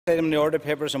Item in the order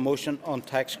paper is a motion on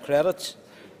tax credits.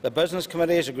 The Business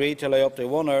Committee has agreed to allow up to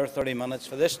 1 hour 30 minutes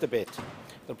for this debate.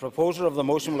 The proposer of the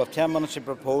motion will have 10 minutes to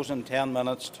propose and 10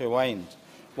 minutes to wind.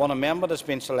 One amendment has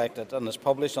been selected and is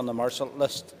published on the Marshall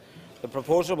list. The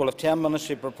proposer will have 10 minutes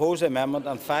to propose the amendment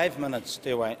and 5 minutes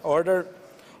to wind. Order.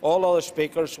 All other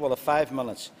speakers will have 5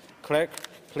 minutes. Clerk,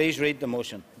 please read the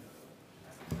motion.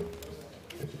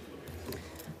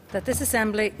 That this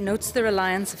Assembly notes the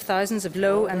reliance of thousands of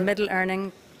low and middle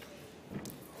earning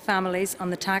families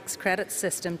on the tax credit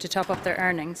system to top up their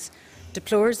earnings,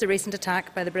 deplores the recent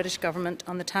attack by the British Government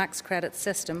on the tax credit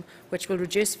system, which will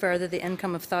reduce further the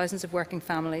income of thousands of working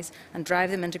families and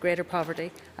drive them into greater poverty,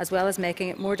 as well as making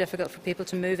it more difficult for people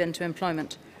to move into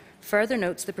employment. Further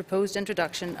notes the proposed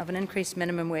introduction of an increased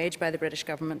minimum wage by the British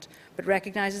Government, but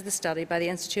recognises the study by the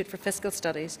Institute for Fiscal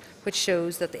Studies, which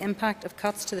shows that the impact of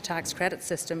cuts to the tax credit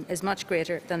system is much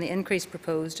greater than the increase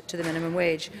proposed to the minimum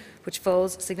wage, which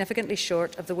falls significantly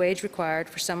short of the wage required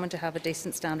for someone to have a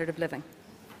decent standard of living.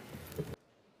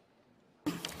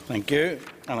 Thank you.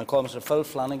 And I call Mr Phil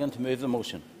Flanagan to move the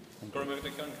motion.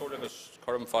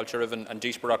 Current Fulcher and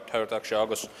Gisborough Towertach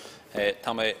Shagus,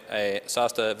 Tammy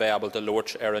Sasta viable to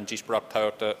Lorch Aaron Gisborough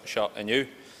Towertach Shot and you.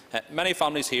 Many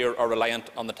families here are reliant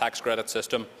on the tax credit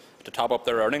system to top up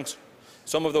their earnings.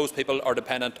 Some of those people are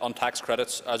dependent on tax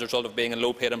credits as a result of being in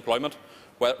low paid employment,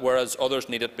 whereas others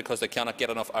need it because they cannot get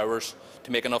enough hours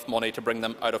to make enough money to bring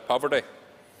them out of poverty.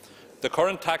 The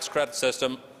current tax credit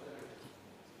system,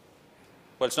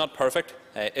 while it's not perfect,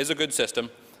 is a good system,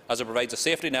 as it provides a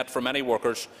safety net for many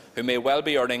workers who may well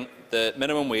be earning the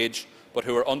minimum wage but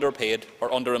who are underpaid or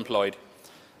underemployed,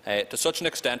 to such an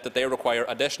extent that they require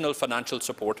additional financial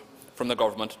support from the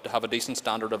government to have a decent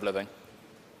standard of living.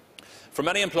 For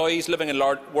many employees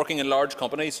working in large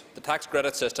companies, the tax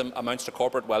credit system amounts to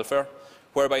corporate welfare,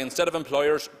 whereby instead of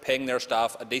employers paying their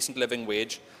staff a decent living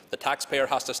wage, the taxpayer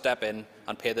has to step in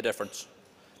and pay the difference.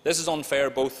 This is unfair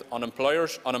both on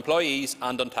employees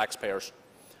and on taxpayers.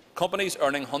 Companies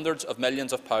earning hundreds of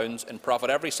millions of pounds in profit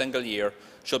every single year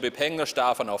should be paying their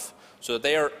staff enough so that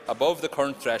they are above the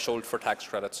current threshold for tax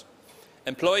credits.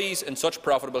 Employees in such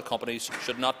profitable companies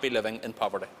should not be living in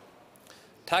poverty.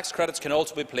 Tax credits can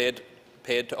also be paid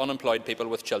to unemployed people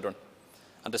with children.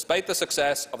 And despite the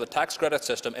success of the tax credit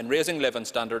system in raising living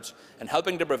standards and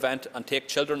helping to prevent and take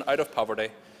children out of poverty,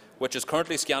 which is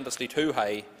currently scandalously too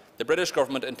high, the British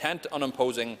Government intent on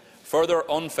imposing further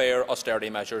unfair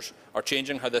austerity measures are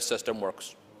changing how this system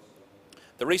works.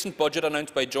 The recent budget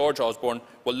announced by George Osborne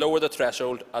will lower the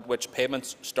threshold at which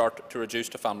payments start to reduce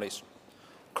to families.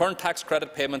 Current tax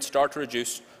credit payments start to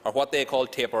reduce, or what they call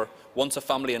taper, once a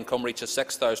family income reaches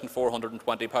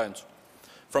 £6,420.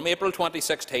 From April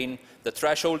 2016, the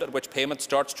threshold at which payment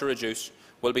starts to reduce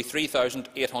will be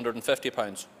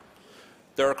 £3,850.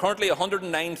 There are currently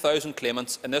 109,000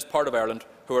 claimants in this part of Ireland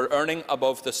who are earning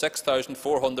above the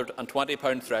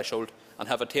 £6,420 threshold and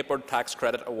have a tapered tax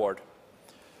credit award.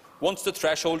 Once the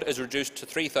threshold is reduced to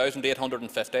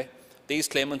 £3,850, these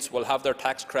claimants will have their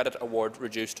tax credit award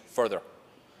reduced further.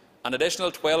 An additional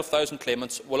 12,000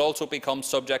 claimants will also become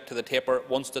subject to the taper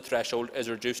once the threshold is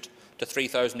reduced to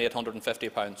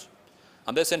 £3,850.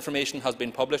 And this information has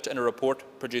been published in a report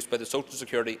produced by the Social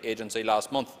Security Agency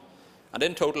last month. And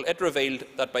in total, it revealed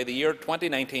that by the year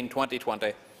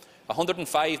 2019-2020,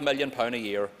 £105 million a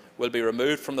year will be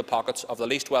removed from the pockets of the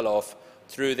least well-off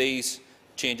through these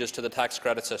changes to the tax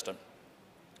credit system.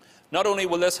 Not only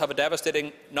will this have a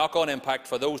devastating knock-on impact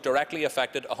for those directly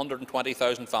affected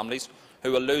 120,000 families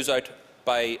who will lose out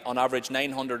by, on average,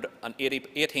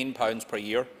 £918 per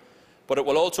year, but it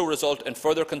will also result in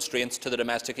further constraints to the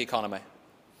domestic economy.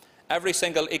 Every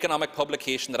single economic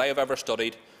publication that I have ever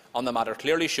studied on the matter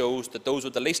clearly shows that those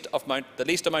with the least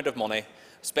amount of money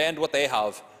spend what they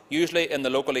have, usually in the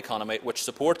local economy, which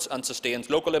supports and sustains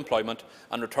local employment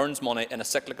and returns money in a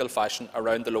cyclical fashion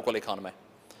around the local economy.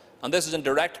 And this is in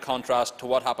direct contrast to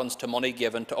what happens to money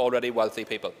given to already wealthy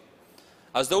people.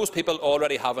 As those people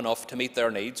already have enough to meet their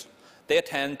needs, they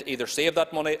tend to either save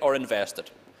that money or invest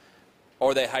it,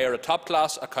 or they hire a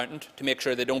top-class accountant to make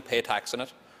sure they don't pay tax on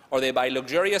it, or they buy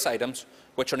luxurious items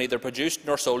which are neither produced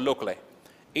nor sold locally.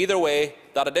 Either way,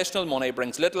 that additional money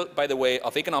brings little by the way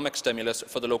of economic stimulus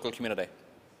for the local community.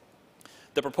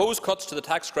 The proposed cuts to the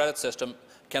tax credit system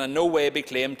can in no way be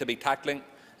claimed to be tackling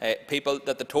people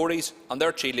that the Tories and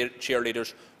their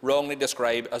cheerleaders wrongly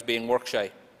describe as being work-shy.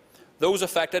 Those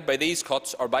affected by these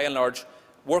cuts are by and large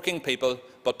working people,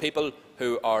 but people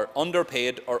who are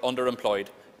underpaid or underemployed,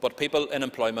 but people in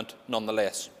employment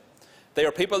nonetheless. They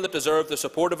are people that deserve the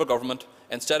support of a government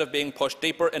instead of being pushed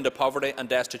deeper into poverty and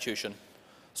destitution.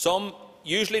 Some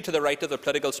usually to the right of the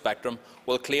political spectrum,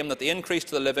 will claim that the increase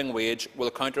to the living wage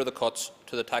will counter the cuts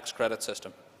to the tax credit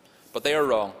system. But they are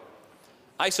wrong.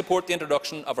 I support the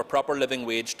introduction of a proper living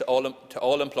wage to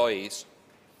all employees.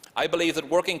 I believe that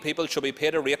working people should be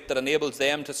paid a rate that enables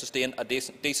them to sustain a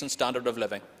decent standard of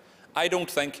living. I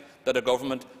don't think that a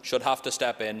government should have to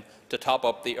step in to top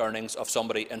up the earnings of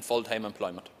somebody in full-time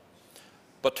employment.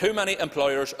 But too many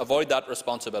employers avoid that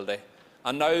responsibility,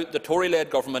 and now the Tory-led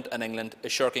government in England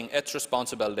is shirking its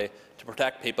responsibility to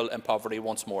protect people in poverty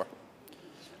once more.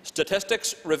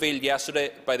 Statistics revealed yesterday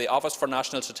by the Office for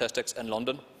National Statistics in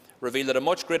London reveal that a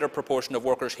much greater proportion of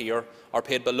workers here are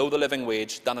paid below the living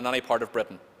wage than in any part of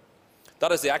Britain.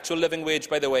 That is the actual living wage,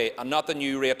 by the way, and not the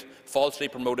new rate falsely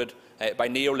promoted by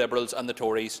neoliberals and the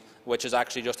Tories, which is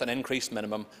actually just an increased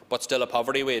minimum, but still a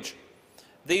poverty wage.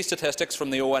 These statistics from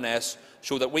the ONS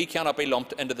show that we cannot be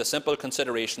lumped into the simple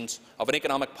considerations of an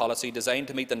economic policy designed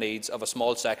to meet the needs of a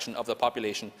small section of the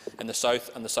population in the south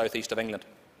and the south east of England.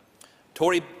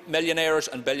 Tory millionaires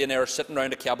and billionaires sitting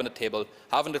around a cabinet table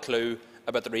haven't a clue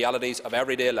about the realities of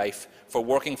everyday life for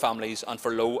working families and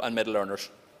for low and middle earners.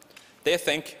 They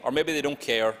think, or maybe they don't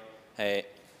care, that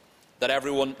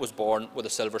everyone was born with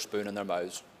a silver spoon in their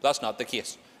mouths. That's not the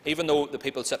case. Even though the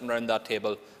people sitting around that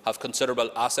table have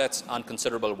considerable assets and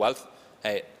considerable wealth,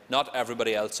 not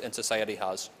everybody else in society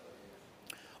has.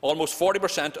 Almost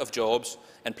 40% of jobs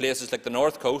in places like the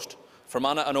North Coast,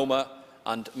 Fermanagh and Omagh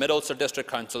and Mid-Ulster District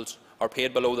Councils are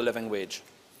paid below the living wage.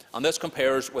 And this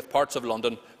compares with parts of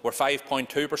London where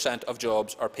 5.2% of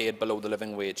jobs are paid below the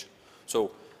living wage.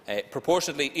 So,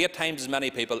 proportionately, 8 times as many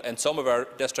people in some of our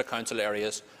district council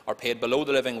areas are paid below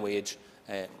the living wage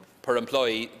per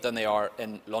employee than they are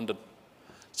in London.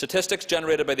 Statistics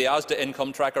generated by the ASDA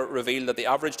income tracker reveal that the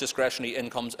average discretionary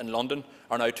incomes in London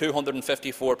are now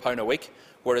 £254 a week,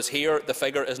 whereas here the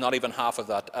figure is not even half of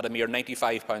that, at a mere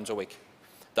 £95 a week.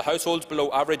 The Households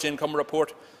Below Average Income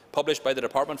report, published by the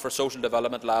Department for Social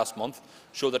Development last month,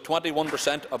 showed that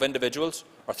 21% of individuals,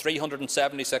 or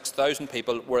 376,000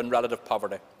 people, were in relative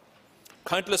poverty.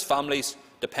 Countless families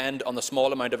depend on the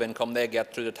small amount of income they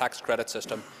get through the tax credit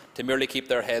system to merely keep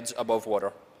their heads above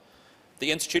water.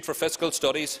 The Institute for Fiscal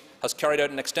Studies has carried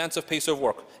out an extensive piece of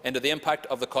work into the impact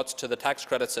of the cuts to the tax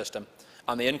credit system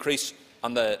and the increase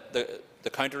and the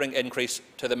countering increase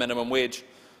to the minimum wage,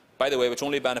 by the way, which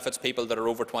only benefits people that are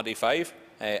over 25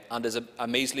 and is a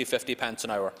measly 50 pence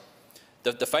an hour.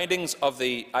 The findings of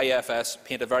the IFS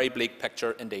paint a very bleak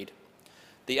picture indeed.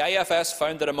 The IFS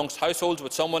found that amongst households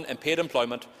with someone in paid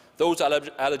employment, those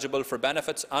eligible for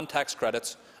benefits and tax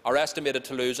credits are estimated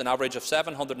to lose an average of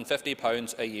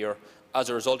 £750 a year as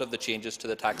a result of the changes to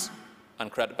the tax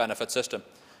and credit benefit system,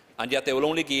 and yet they will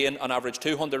only gain on average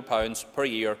 £200 per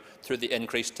year through the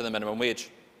increase to the minimum wage.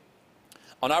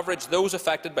 On average, those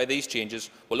affected by these changes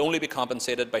will only be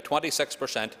compensated by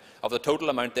 26% of the total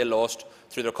amount they lost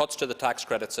through their cuts to the tax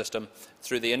credit system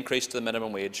through the increase to the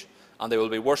minimum wage, and they will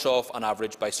be worse off on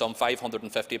average by some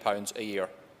 £550 a year.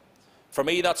 For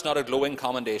me, that's not a glowing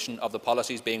commendation of the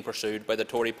policies being pursued by the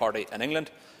Tory party in England,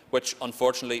 which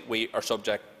unfortunately we are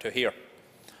subject to here.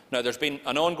 Now, there's been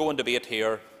an ongoing debate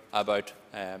here about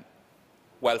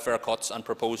welfare cuts and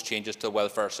proposed changes to the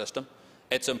welfare system.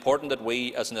 It's important that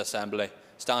we, as an Assembly,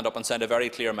 stand up and send a very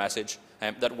clear message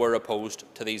that we're opposed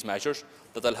to these measures,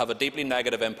 that they'll have a deeply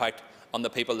negative impact on the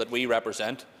people that we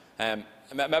represent.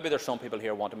 Maybe there's some people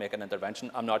here who want to make an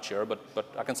intervention, I'm not sure, but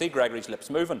I can see Gregory's lips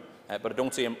moving, but I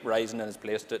don't see him rising in his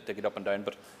place to get up and down.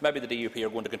 But maybe the DUP are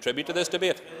going to contribute to this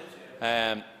debate.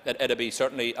 It would be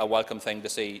certainly a welcome thing to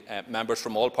see members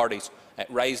from all parties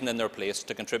rising in their place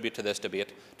to contribute to this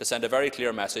debate, to send a very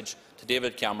clear message to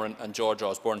David Cameron and George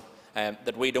Osborne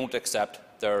that we don't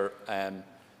accept their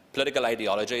political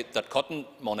ideology, that cutting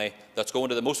money that's going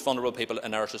to the most vulnerable people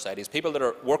in our societies, people that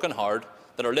are working hard,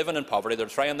 that are living in poverty, that are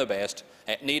trying their best,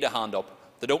 need a hand up.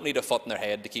 They don't need a foot in their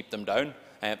head to keep them down.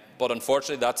 But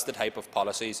unfortunately, that's the type of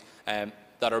policies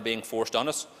that are being forced on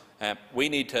us. We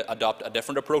need to adopt a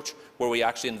different approach where we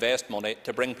actually invest money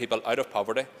to bring people out of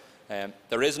poverty.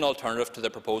 There is an alternative to the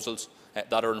proposals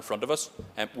that are in front of us.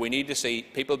 We need to see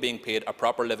people being paid a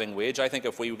proper living wage. I think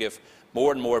if we give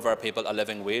more and more of our people a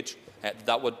living wage,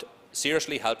 that would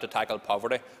seriously help to tackle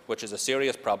poverty, which is a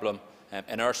serious problem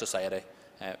in our society.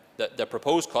 The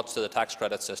proposed cuts to the tax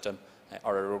credit system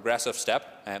are a regressive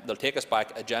step. They'll take us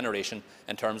back a generation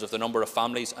in terms of the number of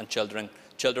families and children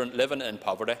living in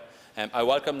poverty. I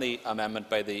welcome the amendment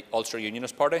by the Ulster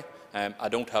Unionist Party. I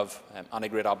don't have any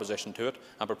great opposition to it.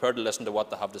 I'm prepared to listen to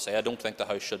what they have to say. I don't think the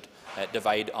House should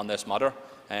divide on this matter.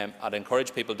 I'd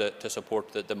encourage people to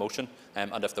support the motion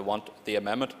and if they want the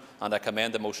amendment, and I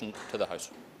commend the motion to the House.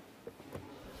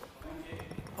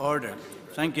 Order.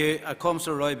 Thank you.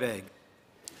 Councillor Roy Begg.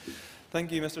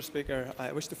 Thank you, Mr. Speaker.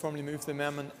 I wish to formally move the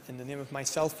amendment in the name of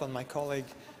myself and my colleague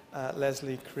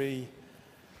Leslie Cree.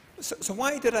 So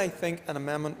why did I think an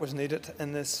amendment was needed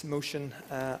in this motion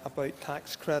about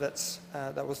tax credits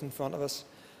that was in front of us?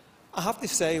 I have to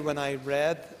say, when I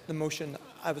read the motion,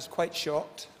 I was quite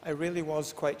shocked. I really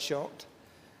was quite shocked.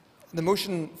 The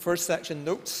motion first section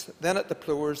notes, then it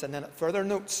deplores, and then it further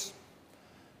notes.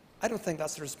 I don't think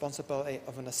that's the responsibility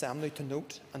of an assembly to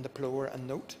note and deplore and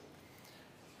note.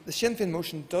 The Sinn Féin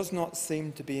motion does not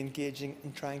seem to be engaging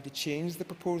in trying to change the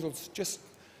proposals, just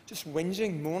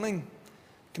whinging, moaning,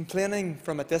 complaining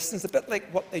from a distance, a bit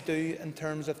like what they do in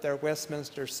terms of their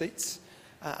Westminster seats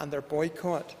and their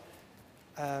boycott.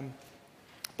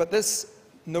 But this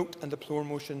note and deplore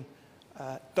motion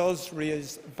does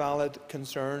raise valid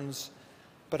concerns,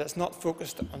 but it's not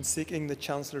focused on seeking the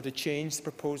Chancellor to change the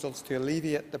proposals to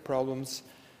alleviate the problems,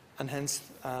 and hence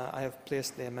I have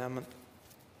placed the amendment.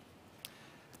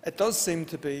 It does seem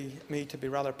to me to be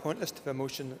rather pointless to the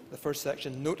motion, the first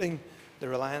section, noting the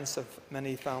reliance of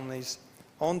many families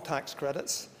on tax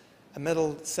credits, a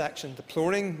middle section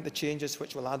deploring the changes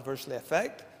which will adversely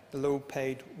affect the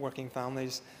low-paid working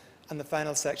families, and the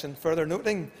final section further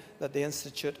noting that the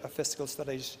Institute of Fiscal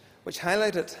Studies, which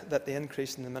highlighted that the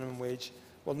increase in the minimum wage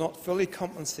will not fully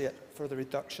compensate for the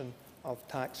reduction of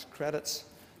tax credits.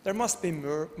 There must be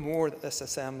more that this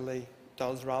Assembly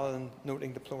does, rather than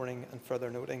noting, deploring and further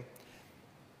noting.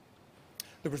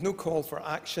 There was no call for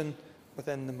action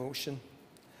within the motion.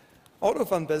 Otto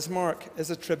von Bismarck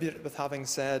is attributed with having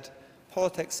said,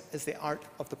 "Politics is the art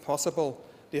of the possible,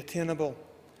 the attainable,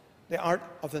 the art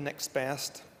of the next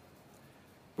best."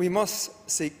 We must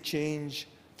seek change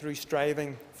through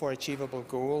striving for achievable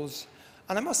goals.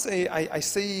 And I must say, I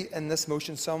see in this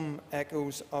motion some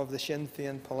echoes of the Sinn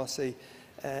Féin policy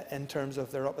in terms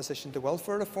of their opposition to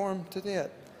welfare reform to date.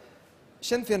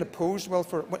 Sinn Féin opposed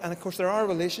welfare, and of course there are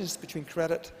relations between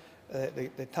credit,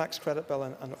 the tax credit bill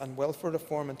and welfare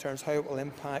reform in terms of how it will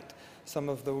impact some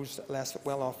of those less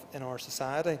well off in our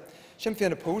society. Sinn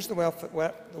Féin opposed the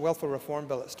welfare reform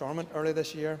bill at Stormont earlier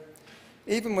this year,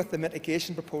 even with the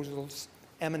mitigation proposals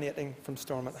emanating from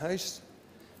Stormont House.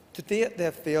 To date, they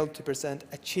have failed to present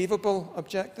achievable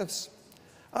objectives.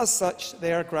 As such,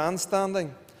 they are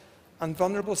grandstanding, and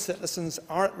vulnerable citizens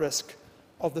are at risk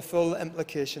of the full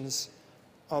implications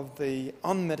of the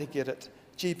unmitigated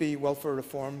GB welfare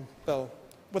reform bill,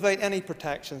 without any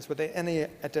protections, without any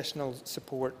additional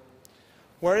support.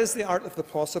 Where is the art of the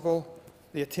possible,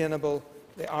 the attainable,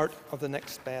 the art of the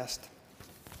next best?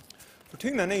 For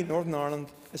too many, Northern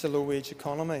Ireland is a low-wage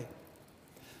economy.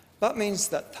 That means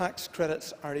that tax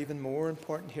credits are even more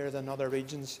important here than other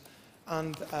regions,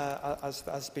 and as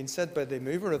has been said by the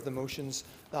mover of the motions,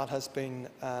 that has been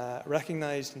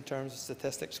recognised in terms of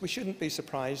statistics. We shouldn't be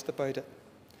surprised about it.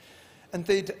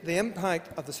 Indeed, the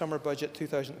impact of the Summer Budget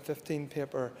 2015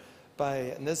 paper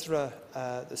by NISRA,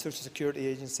 the Social Security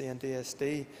Agency and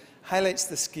DSD, highlights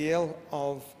the scale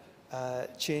of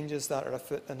changes that are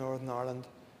afoot in Northern Ireland.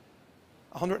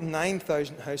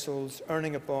 109,000 households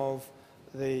earning above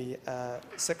the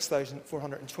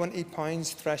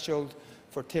 £6,420 threshold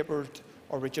for tapered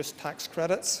or reduced tax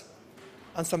credits,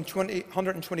 and some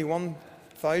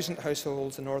 121,000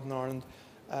 households in Northern Ireland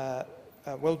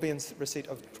will be in receipt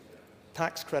of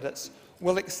tax credits,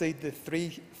 will exceed the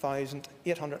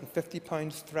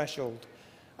 £3,850 threshold,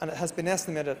 and it has been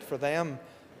estimated for them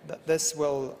that this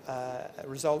will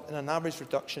result in an average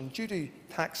reduction due to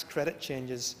tax credit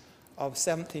changes of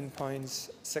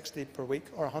 £17.60 per week,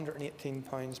 or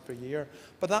 £118 per year.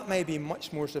 But that may be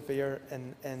much more severe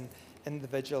in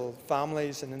individual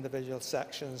families and individual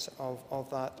sections of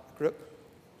that group.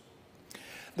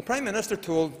 The Prime Minister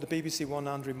told the BBC One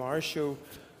Andrew Marr's show,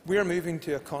 "We are moving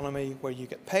to an economy where you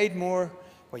get paid more,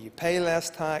 where you pay less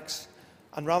tax,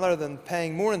 and rather than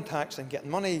paying more in tax and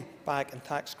getting money back in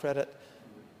tax credit,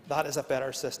 that is a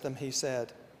better system," he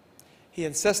said. He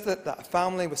insisted that a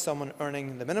family with someone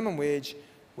earning the minimum wage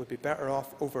would be better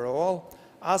off overall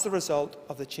as a result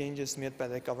of the changes made by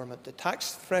the government to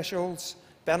tax thresholds,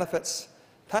 benefits,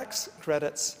 tax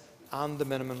credits and the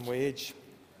minimum wage.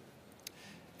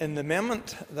 In the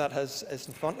amendment that is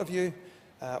in front of you,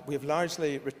 we have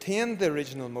largely retained the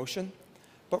original motion,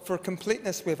 but for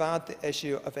completeness we have added the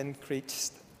issue of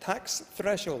increased tax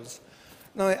thresholds.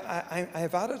 Now, I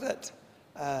have added it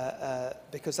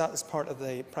because that is part of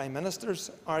the Prime Minister's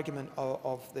argument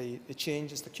of the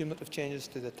changes, the cumulative changes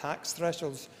to the tax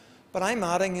thresholds. But I'm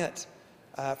adding it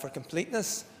for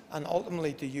completeness and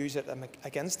ultimately to use it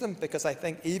against them, because I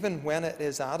think even when it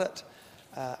is added,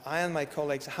 I and my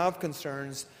colleagues have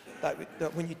concerns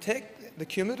that when you take the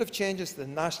cumulative changes to the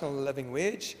national living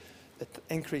wage, the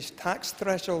increased tax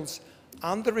thresholds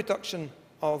and the reduction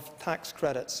of tax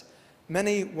credits,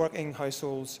 many working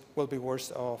households will be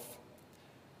worse off.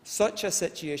 Such a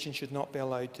situation should not be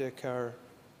allowed to occur.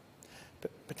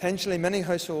 But potentially many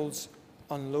households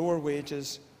on lower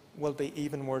wages will be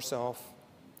even worse off.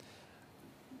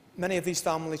 Many of these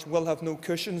families will have no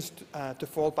cushions to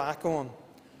fall back on.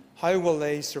 How will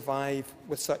they survive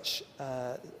with such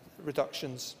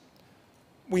reductions?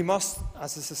 We must,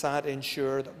 as a society,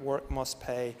 ensure that work must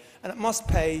pay, and it must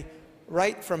pay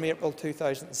right from April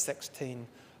 2016,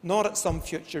 not at some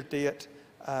future date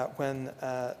when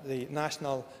the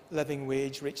national living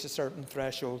wage reaches a certain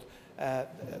threshold.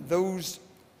 Those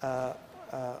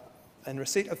in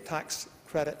receipt of tax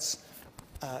credits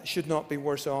should not be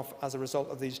worse off as a result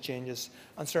of these changes.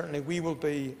 And certainly we will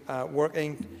be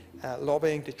working,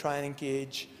 lobbying to try and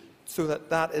engage so that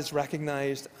that is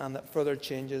recognised and that further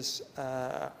changes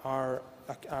are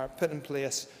put in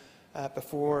place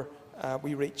before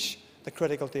we reach the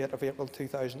critical date of April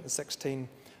 2016,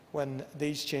 when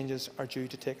these changes are due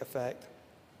to take effect.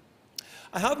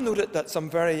 I have noted that some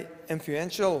very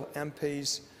influential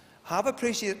MPs have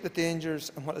appreciated the dangers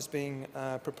in what is being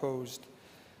proposed.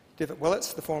 David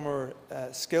Willits, the former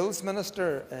Skills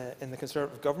Minister in the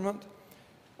Conservative Government,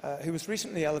 who was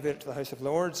recently elevated to the House of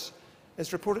Lords,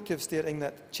 is reported to have stating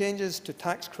that changes to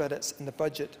tax credits in the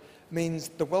budget means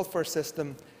the welfare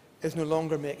system is no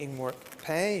longer making work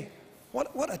pay.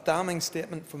 What a damning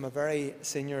statement from a very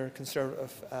senior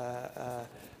Conservative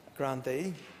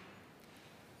grandee.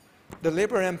 The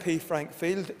Labour MP Frank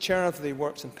Field, chair of the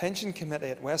Works and Pension Committee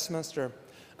at Westminster,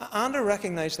 and a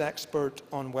recognised expert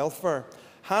on welfare,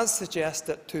 has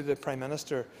suggested to the Prime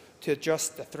Minister to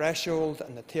adjust the threshold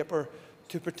and the taper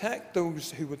to protect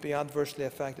those who would be adversely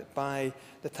affected by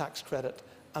the tax credit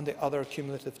and the other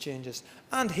cumulative changes.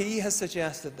 And he has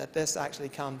suggested that this actually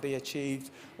can be achieved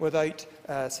without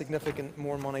significant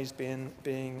more monies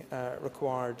being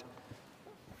required.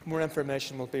 More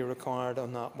information will be required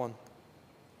on that one.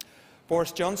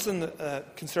 Boris Johnson,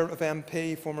 Conservative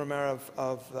MP, former Mayor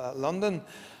of London,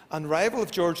 and rival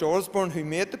of George Osborne, who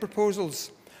made the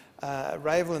proposals,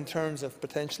 rival in terms of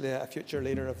potentially a future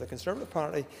leader of the Conservative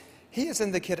Party, he has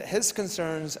indicated his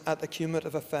concerns at the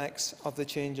cumulative effects of the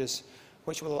changes,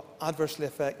 which will adversely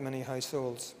affect many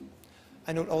households.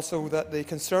 I note also that the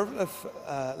Conservative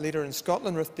leader in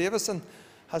Scotland, Ruth Davison,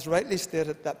 has rightly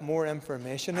stated that more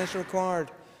information is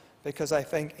required, because I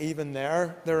think even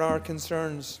there are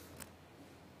concerns.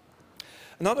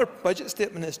 Another budget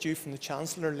statement is due from the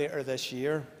Chancellor later this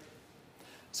year.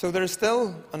 So there is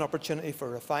still an opportunity for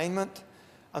refinement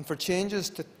and for changes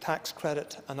to tax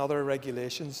credit and other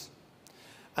regulations.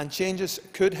 And changes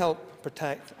could help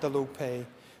protect the low pay,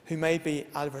 who may be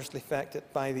adversely affected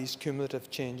by these cumulative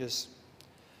changes.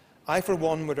 I, for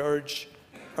one, would urge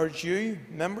you,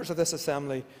 members of this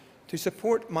Assembly, to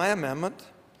support my amendment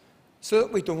so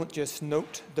that we don't just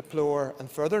note, deplore and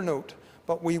further note,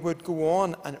 but we would go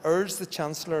on and urge the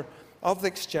Chancellor of the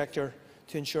Exchequer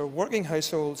to ensure working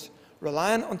households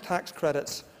reliant on tax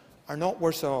credits are not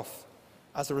worse off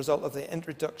as a result of the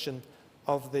introduction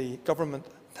of the government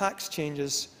tax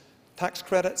changes, tax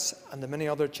credits and the many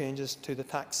other changes to the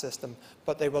tax system,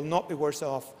 but they will not be worse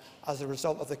off as a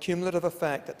result of the cumulative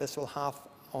effect that this will have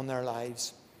on their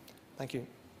lives. Thank you.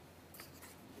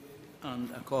 And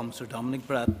I call Mr. Dominic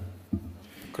Brett.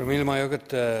 Thank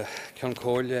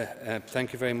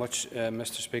you very much,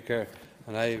 Mr. Speaker,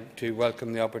 and I too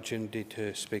welcome the opportunity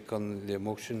to speak on the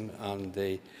motion and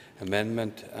the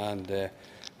amendment, and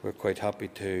we're quite happy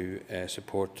to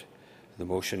support the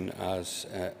motion as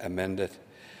amended.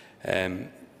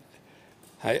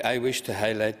 I wish to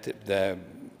highlight the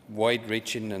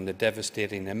wide-reaching and the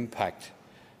devastating impact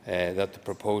that the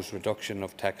proposed reduction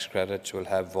of tax credits will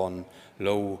have on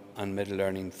low and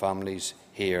middle-earning families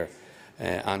here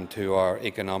and to our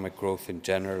economic growth in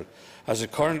general. As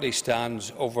it currently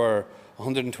stands, over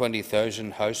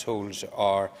 120,000 households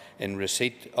are in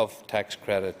receipt of tax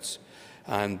credits,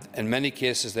 and in many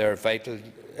cases they are vital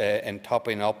in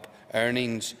topping up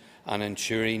earnings and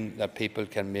ensuring that people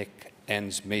can make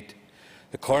ends meet.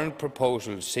 The current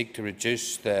proposals seek to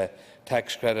reduce the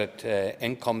tax credit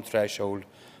income threshold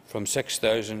from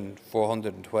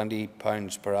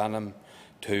 £6,420 per annum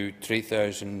to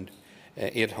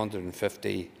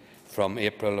 £3,850 from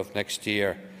April of next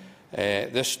year.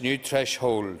 This new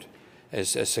threshold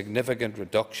is a significant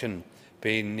reduction,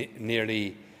 being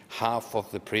nearly half of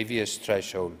the previous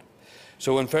threshold.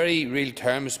 So in very real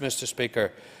terms, Mr.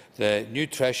 Speaker, the new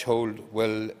threshold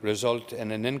will result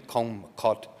in an income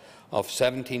cut of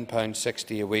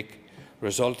 £17.60 a week,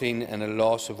 resulting in a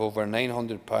loss of over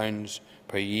 £900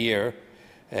 per year.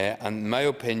 In my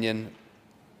opinion,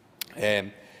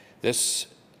 this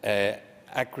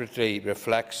accurately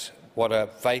reflects what a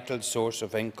vital source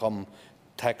of income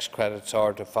tax credits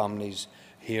are to families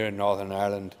here in Northern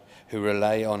Ireland who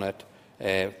rely on it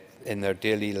in their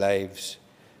daily lives.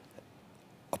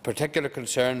 Of particular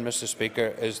concern, Mr.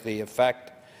 Speaker, is the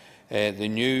effect the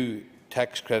new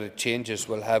tax credit changes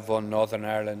will have on Northern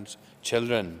Ireland's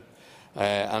children.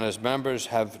 And as members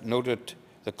have noted,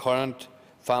 the current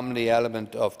family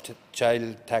element of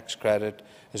child tax credit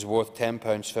is worth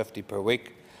 £10.50 per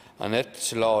week, and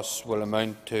its loss will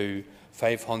amount to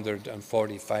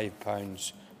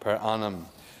 £545 per annum.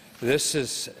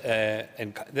 This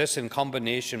in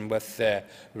combination with the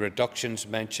reductions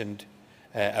mentioned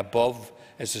above,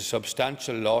 is a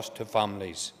substantial loss to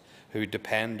families who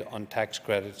depend on tax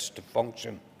credits to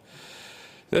function.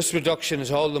 This reduction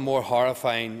is all the more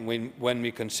horrifying when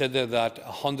we consider that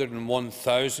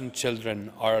 101,000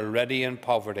 children are already in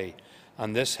poverty,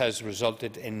 and this has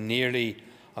resulted in nearly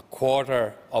a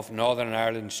quarter of Northern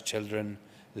Ireland's children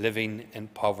living in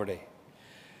poverty.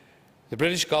 The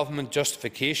British Government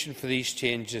justification for these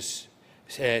changes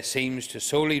seems to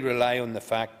solely rely on the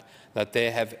fact that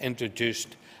they have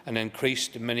introduced an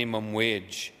increased minimum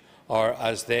wage, or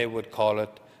as they would call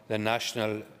it, the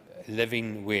national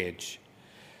living wage.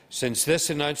 Since this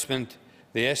announcement,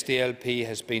 the SDLP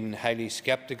has been highly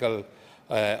sceptical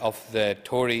of the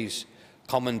Tories'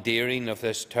 commandeering of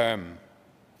this term.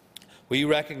 We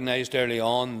recognised early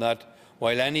on that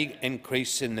while any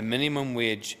increase in the minimum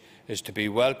wage is to be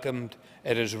welcomed,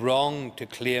 it is wrong to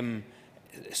claim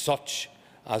such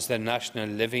as the national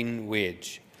living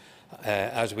wage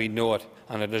as we know it,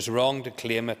 and it is wrong to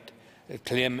claim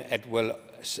it will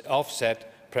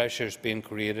offset pressures being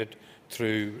created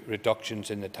through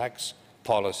reductions in the tax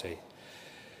policy.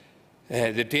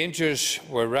 The dangers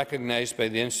were recognised by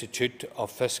the Institute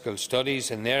of Fiscal Studies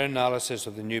in their analysis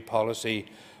of the new policy,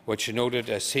 which noted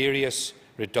a serious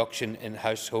reduction in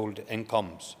household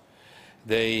incomes.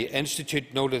 The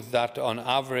Institute noted that, on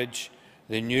average,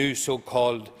 the new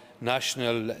so-called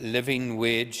national living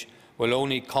wage will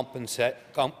only compensate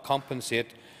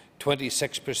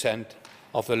 26%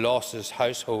 of the losses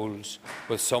households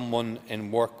with someone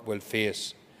in work will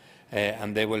face,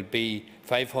 and they will be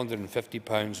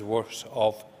 £550 worse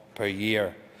off per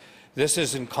year. This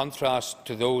is in contrast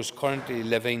to those currently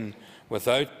living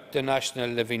without the national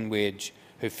living wage,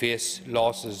 who face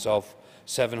losses of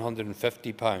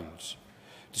 £750.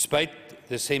 Despite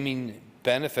the seeming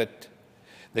benefit,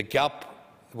 the gap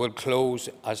will close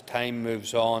as time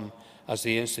moves on, as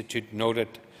the Institute noted.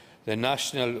 The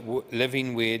national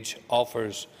living wage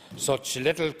offers such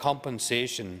little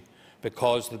compensation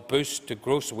because the boost to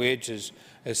gross wages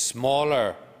is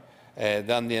smaller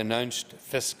than the announced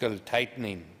fiscal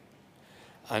tightening,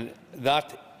 and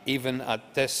that even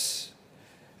at this,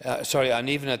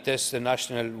 the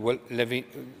national living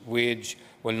wage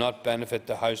will not benefit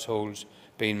the households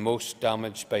being most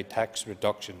damaged by tax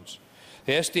reductions.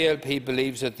 The SDLP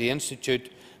believes that the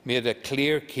Institute made a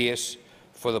clear case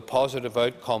for the positive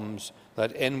outcomes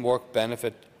that in-work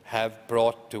benefit have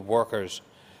brought to workers,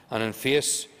 and in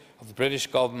face of the British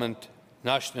Government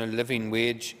national living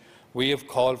wage, we have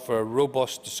called for a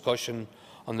robust discussion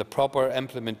on the proper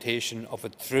implementation of a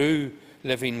true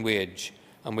living wage,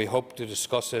 and we hope to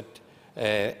discuss it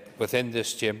within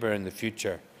this chamber in the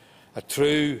future. A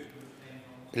true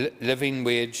living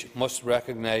wage must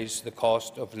recognise the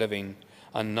cost of living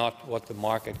and not what the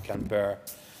market can bear.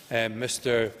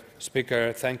 Mr.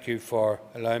 Speaker, thank you for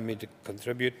allowing me to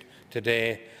contribute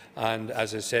today, and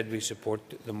as I said, we support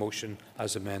the motion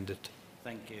as amended.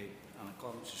 Thank you. And I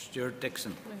call Mr. Stuart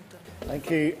Dixon. Thank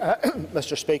you,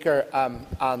 Mr. Speaker,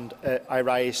 I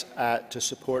rise to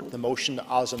support the motion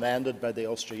as amended by the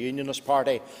Ulster Unionist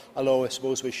Party, although I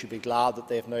suppose we should be glad that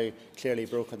they have now clearly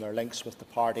broken their links with the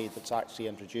party that's actually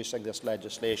introducing this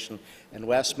legislation in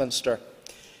Westminster.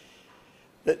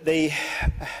 The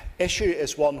issue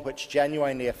is one which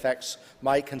genuinely affects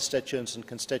my constituents and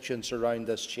constituents around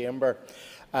this chamber,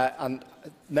 and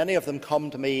many of them come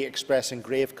to me expressing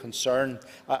grave concern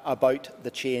about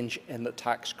the change in the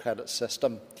tax credit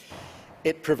system.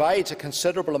 It provides a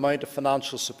considerable amount of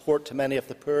financial support to many of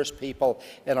the poorest people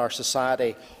in our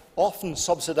society, often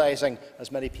subsidising,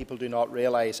 as many people do not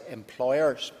realise,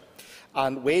 employers,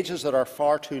 and wages that are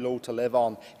far too low to live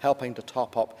on, helping to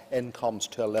top up incomes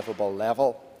to a livable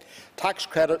level. Tax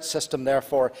credit system,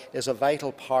 therefore, is a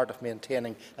vital part of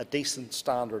maintaining a decent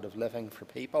standard of living for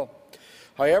people.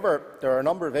 However, there are a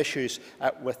number of issues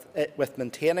with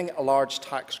maintaining a large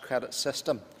tax credit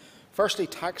system. Firstly,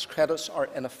 tax credits are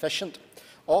inefficient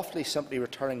awfully simply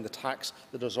returning the tax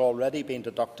that has already been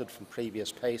deducted from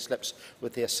previous pay slips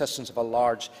with the assistance of a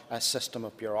large system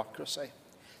of bureaucracy.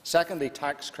 Secondly,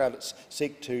 tax credits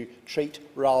seek to treat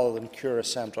rather than cure a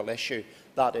central issue,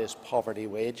 that is poverty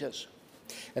wages.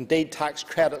 Indeed, tax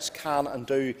credits can and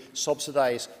do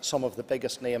subsidise some of the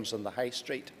biggest names on the high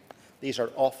street. These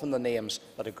are often the names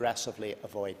that aggressively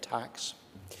avoid tax.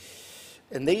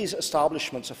 In these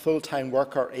establishments, a full-time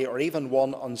worker or even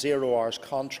one on 0 hours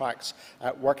contracts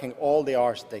working all the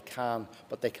hours that they can,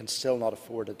 but they can still not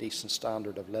afford a decent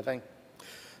standard of living.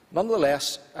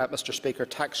 Nonetheless, Mr. Speaker,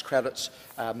 tax credits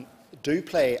do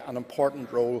play an important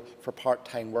role for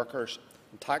part-time workers.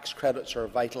 And tax credits are a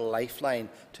vital lifeline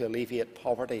to alleviate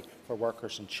poverty for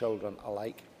workers and children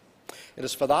alike. It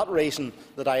is for that reason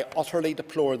that I utterly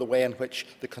deplore the way in which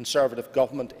the Conservative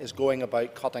government is going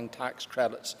about cutting tax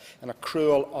credits in a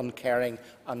cruel, uncaring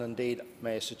and indeed,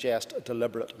 may I suggest, a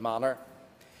deliberate manner.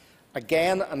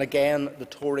 Again and again, the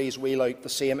Tories wheel out the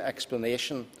same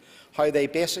explanation, how they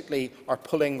basically are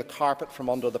pulling the carpet from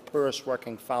under the poorest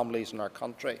working families in our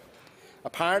country.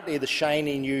 Apparently, the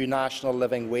shiny new national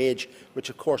living wage,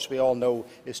 which of course we all know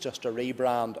is just a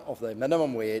rebrand of the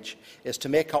minimum wage, is to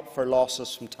make up for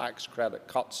losses from tax credit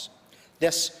cuts.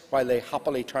 This while they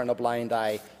happily turn a blind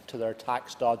eye to their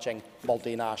tax-dodging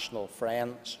multinational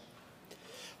friends.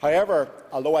 However,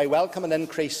 although I welcome an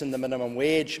increase in the minimum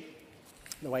wage,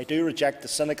 though I do reject the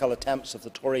cynical attempts of the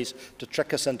Tories to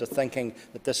trick us into thinking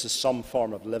that this is some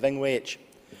form of living wage.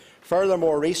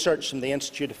 Furthermore, research from the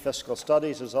Institute of Fiscal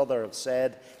Studies, as others have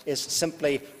said, is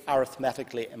simply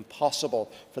arithmetically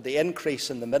impossible for the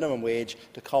increase in the minimum wage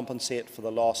to compensate for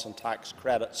the loss in tax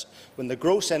credits, when the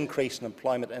gross increase in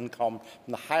employment income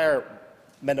from the higher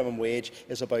minimum wage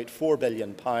is about £4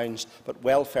 billion, but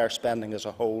welfare spending as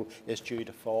a whole is due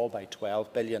to fall by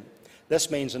 £12 billion.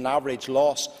 This means an average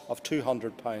loss of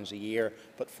 £200 a year,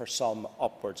 but for some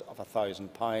upwards of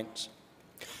 £1,000.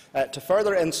 To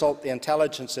further insult the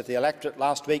intelligence of the electorate,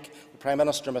 last week the Prime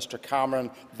Minister, Mr Cameron,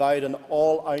 vowed an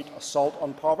all-out assault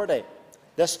on poverty.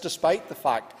 This despite the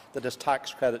fact that his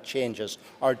tax credit changes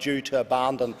are due to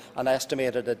abandon an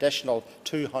estimated additional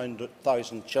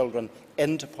 200,000 children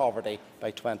into poverty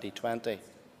by 2020.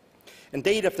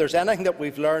 Indeed, if there is anything that we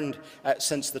have learned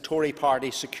since the Tory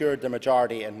party secured the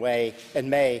majority in May,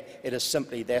 it is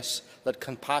simply this, that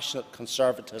compassionate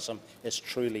conservatism is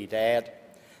truly dead.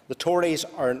 The Tories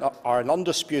are an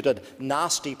undisputed,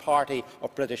 nasty party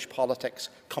of British politics,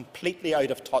 completely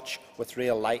out of touch with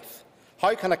real life.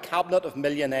 How can a cabinet of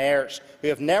millionaires who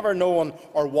have never known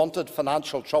or wanted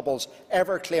financial troubles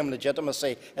ever claim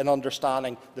legitimacy in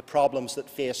understanding the problems that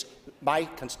face my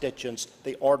constituents,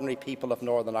 the ordinary people of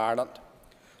Northern Ireland?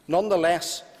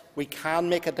 Nonetheless, we can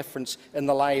make a difference in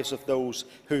the lives of those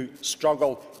who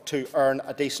struggle to earn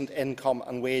a decent income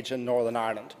and wage in Northern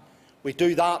Ireland. We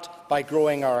do that by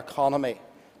growing our economy,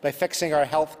 by fixing our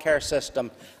healthcare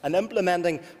system and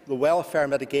implementing the welfare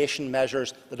mitigation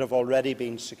measures that have already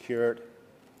been secured.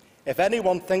 If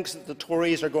anyone thinks that the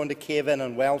Tories are going to cave in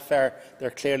on welfare, they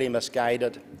are clearly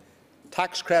misguided.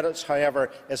 Tax credits,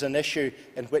 however, is an issue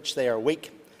in which they are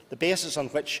weak. The basis on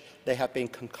which they have been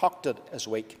concocted is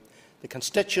weak. The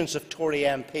constituents of Tory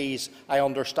MPs, I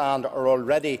understand, are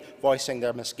already voicing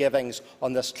their misgivings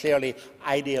on this clearly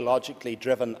ideologically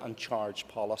driven and charged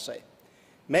policy.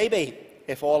 Maybe,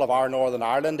 if all of our Northern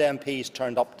Ireland MPs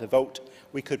turned up to vote,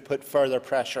 we could put further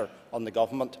pressure on the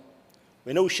government.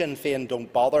 We know Sinn Féin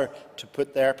don't bother to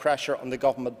put their pressure on the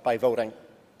government by voting.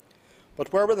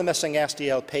 But where were the missing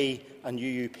SDLP and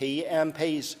UUP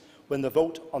MPs when the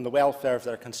vote on the welfare of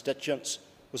their constituents?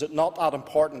 Was it not that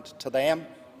important to them?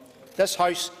 This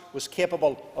House was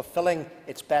capable of filling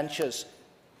its benches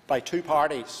by two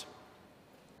parties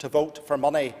to vote for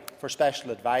money for special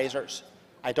advisers.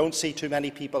 I don't see too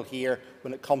many people here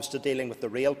when it comes to dealing with the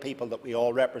real people that we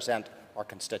all represent, our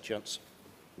constituents.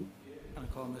 I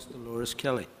call Mr. Loris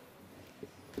Kelly.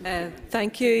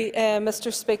 Thank you,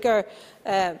 Mr. Speaker.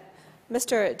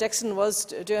 Mr. Dixon was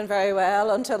doing very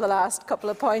well until the last couple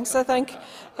of points, I think,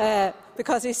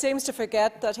 because he seems to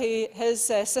forget that his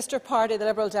sister party, the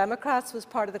Liberal Democrats, was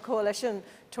part of the coalition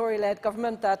Tory-led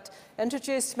government that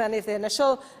introduced many of the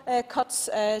initial cuts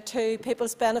to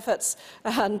people's benefits,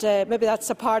 and maybe that's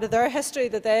a part of their history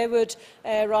that they would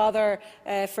rather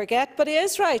forget. But he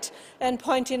is right in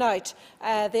pointing out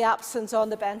the absence on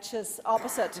the benches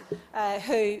opposite,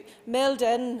 who milled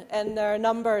in their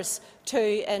numbers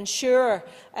to ensure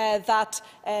that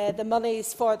the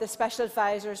monies for the special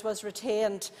advisers was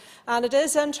retained. And And it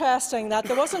is interesting that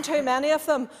there wasn't too many of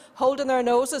them holding their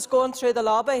noses going through the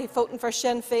lobby voting for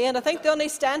Sinn Féin. I think the only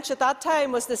stench at that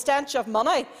time was the stench of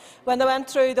money when they went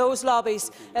through those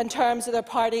lobbies in terms of their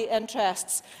party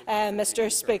interests,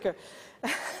 Mr Speaker.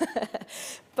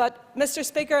 But, Mr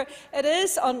Speaker, it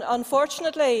is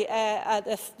unfortunately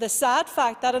the sad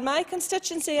fact that in my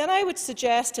constituency, and I would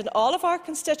suggest in all of our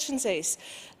constituencies,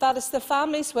 that it's the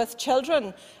families with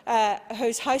children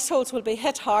whose households will be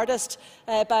hit hardest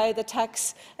by the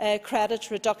tax credit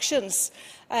reductions.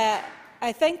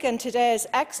 I think in today's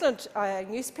excellent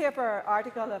newspaper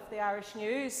article of the Irish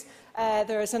News,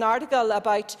 there is an article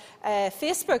about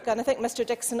Facebook, and I think Mr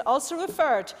Dixon also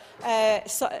referred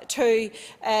to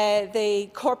the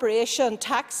corporation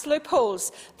tax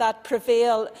loopholes that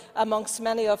prevail amongst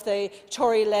many of the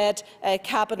Tory-led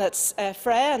Cabinet's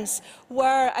friends,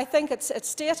 where I think it's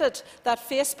stated that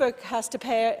Facebook has to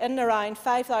pay in around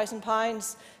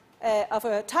 £5,000 of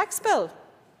a tax bill,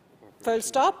 full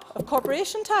stop, of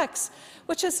corporation tax,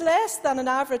 which is less than an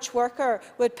average worker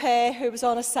would pay who was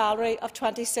on a salary of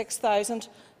 £26,000.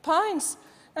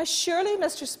 Now, surely,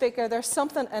 Mr Speaker, there's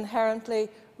something inherently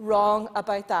wrong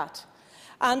about that.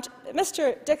 And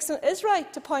Mr Dixon is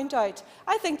right to point out,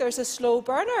 I think there's a slow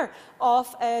burner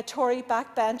of Tory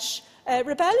backbench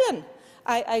rebellion.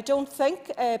 I don't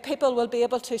think people will be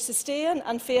able to sustain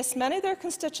and face many of their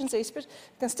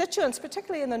constituents,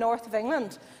 particularly in the north of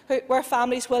England, where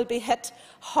families will be hit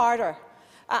harder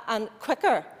and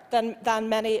quicker than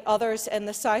many others in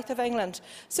the south of England.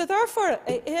 So therefore,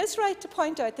 it is right to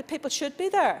point out that people should be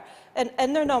there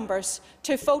in their numbers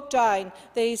to vote down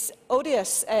these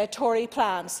odious Tory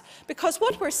plans. Because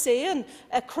what we're seeing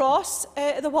across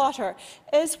the water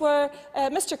is where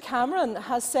Mr Cameron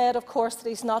has said, of course, that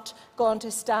he's not going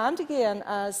to stand again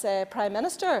as Prime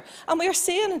Minister. And we are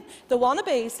seeing the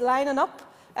wannabes lining up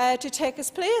to take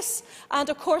his place. And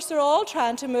of course, they're all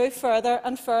trying to move further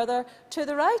and further to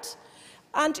the right.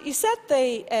 And you said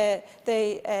the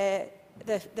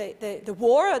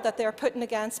war that they're putting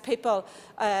against people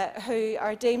who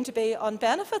are deemed to be on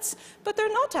benefits, but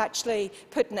they're not actually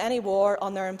putting any war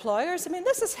on their employers. I mean,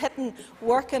 this is hitting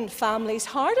working families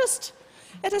hardest.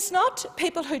 It is not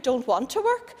people who don't want to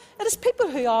work, it is people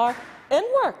who are in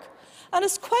work. And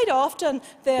it's quite often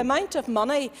the amount of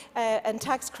money in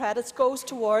tax credits goes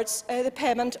towards the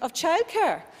payment of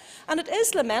childcare. And it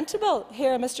is lamentable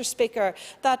here, Mr Speaker,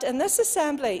 that in this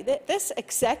Assembly, this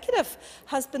Executive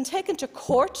has been taken to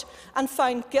court and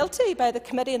found guilty by the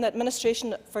Committee on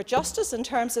Administration for Justice in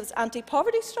terms of its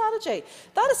anti-poverty strategy.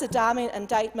 That is a damning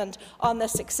indictment on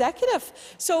this Executive.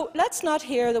 So let's not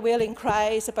hear the wailing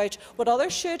cries about what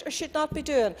others should or should not be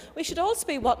doing. We should also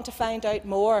be wanting to find out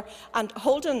more and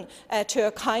holding to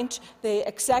account the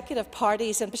Executive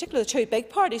parties, in particular the two big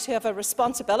parties who have a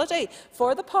responsibility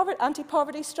for the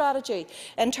anti-poverty strategy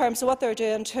in terms of what they're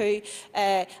doing to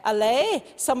allay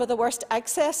some of the worst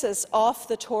excesses of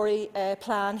the Tory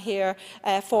plan here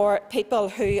for people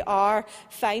who are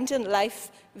finding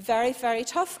life very, very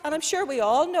tough. And I'm sure we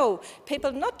all know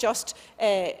people, not just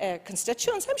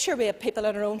constituents, I'm sure we have people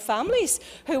in our own families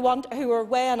who are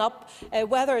weighing up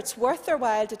whether it's worth their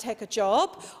while to take a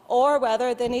job or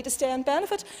whether they need to stay on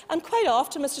benefit. And quite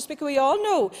often, Mr Speaker, we all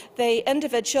know the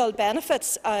individual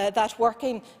benefits that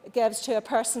working gives to a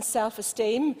person's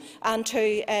self-esteem and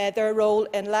to their role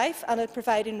in life and in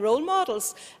providing role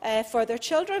models for their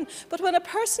children. But when a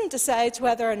person decides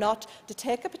whether or not to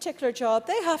take a particular job,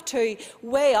 they have to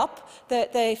weigh up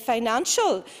the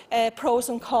financial pros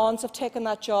and cons of taking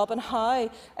that job and how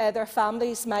their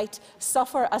families might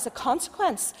suffer as a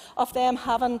consequence of them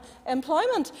having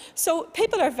employment. So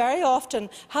people are very often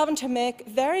having to make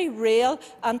very real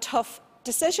and tough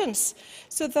decisions.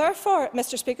 So therefore,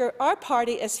 Mr Speaker, our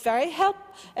party is very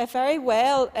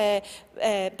well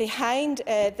behind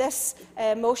this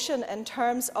motion in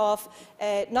terms of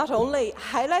not only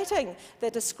highlighting the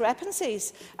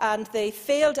discrepancies and the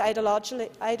failed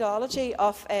ideology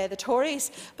of the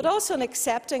Tories, but also in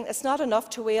accepting it's not enough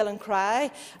to wail and cry,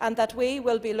 and that we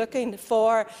will be looking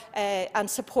for and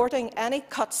supporting any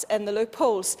cuts in the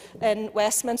loopholes in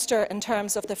Westminster in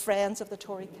terms of the friends of the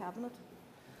Tory Cabinet.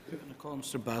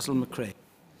 Mr Basil McCrae.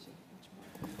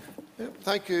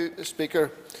 Thank you,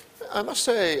 Speaker. I must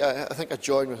say I think I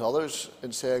join with others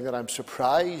in saying that I'm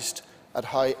surprised at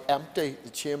how empty the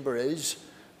chamber is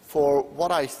for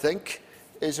what I think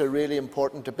is a really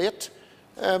important debate.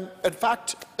 In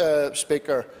fact,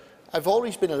 Speaker, I've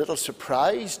always been a little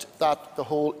surprised that the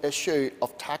whole issue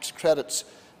of tax credits,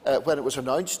 when it was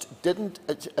announced, didn't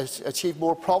achieve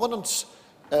more prominence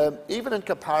even in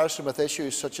comparison with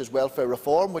issues such as welfare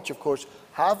reform, which of course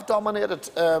have dominated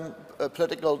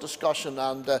political discussion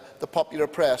and the popular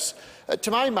press.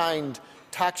 To my mind,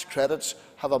 tax credits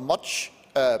have a much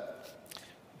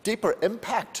deeper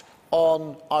impact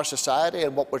on our society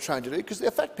and what we're trying to do, because they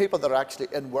affect people that are actually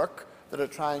in work, that are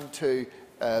trying to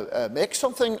make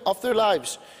something of their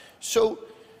lives. So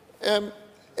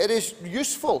it is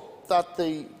useful that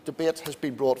the debate has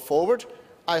been brought forward.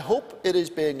 I hope it is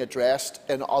being addressed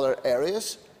in other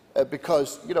areas,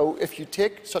 because if you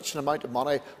take such an amount of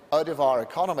money out of our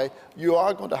economy, you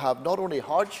are going to have not only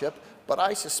hardship, but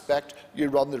I suspect you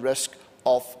run the risk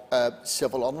of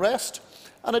civil unrest.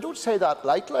 And I don't say that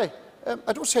lightly.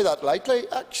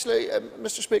 Actually,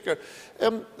 Mr. Speaker.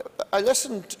 I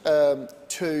listened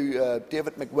to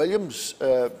David McWilliams,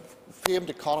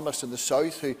 famed economist in the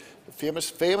South, who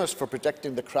famous for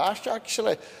predicting the crash,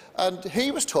 actually. And he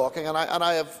was talking, and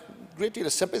I have a great deal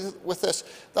of sympathy with this,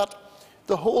 that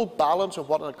the whole balance of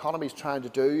what an economy is trying to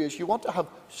do is you want to have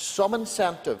some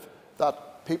incentive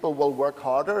that people will work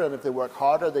harder, and if they work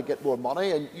harder, they get more money,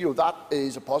 and that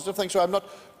is a positive thing. So I'm not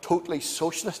totally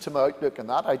socialist in my outlook on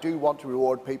that. I do want to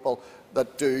reward people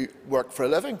that do work for a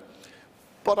living.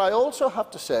 But I also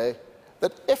have to say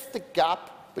that if the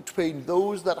gap between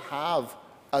those that have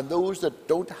and those that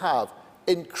don't have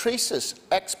increases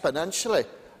exponentially,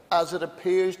 as it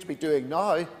appears to be doing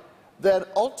now, then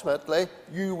ultimately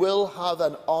you will have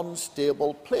an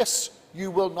unstable place.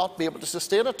 You will not be able to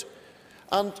sustain it.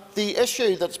 And the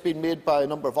issue that's been made by a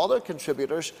number of other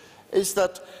contributors is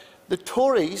that the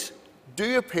Tories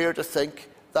do appear to think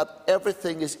that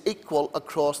everything is equal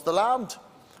across the land.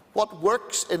 What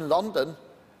works in London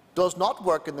does not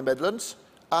work in the Midlands,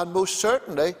 and most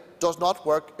certainly does not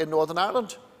work in Northern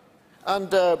Ireland.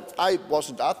 And I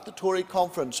wasn't at the Tory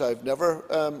conference. I've never,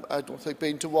 I don't think,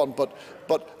 been to one, but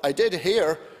I did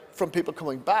hear from people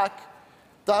coming back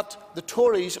that the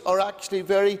Tories are actually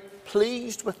very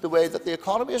pleased with the way that the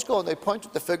economy is going. They point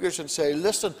at the figures and say,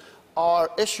 listen, our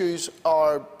issues,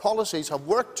 our policies have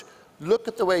worked. Look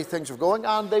at the way things are going,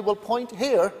 and they will point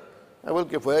here. I will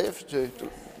give way to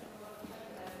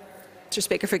Mr.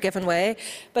 Speaker, for giving way.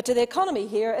 But to the economy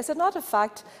here, is it not a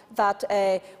fact that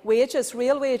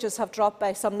real wages have dropped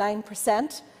by some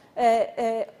 9%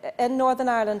 in Northern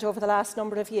Ireland over the last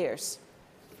number of years?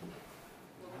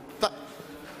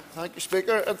 Thank you,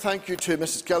 Speaker, and thank you to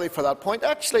Mrs Kelly for that point.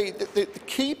 Actually, the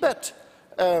key bit,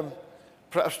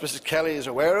 perhaps Mrs Kelly is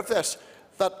aware of this,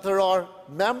 that there are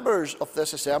members of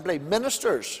this Assembly,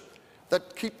 ministers,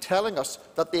 that keep telling us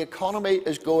that the economy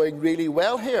is going really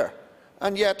well here.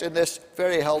 And yet, in this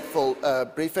very helpful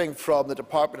briefing from the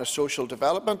Department of Social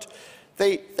Development,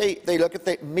 they look at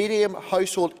the median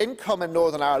household income in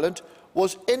Northern Ireland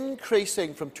was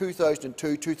increasing from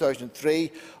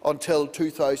 2002-2003 until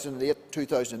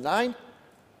 2008-2009,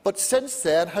 but since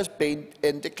then has been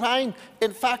in decline.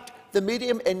 In fact, the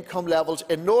median income levels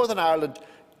in Northern Ireland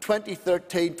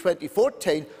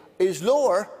 2013-2014 is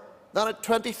lower than at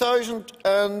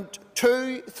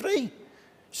 2002-03.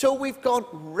 So we've gone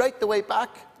right the way back,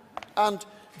 and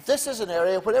this is an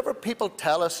area, whenever people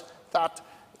tell us that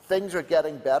things are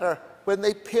getting better, when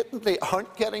they patently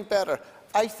aren't getting better,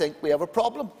 I think we have a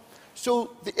problem.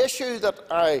 So the issue that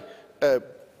I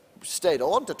stayed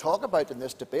on to talk about in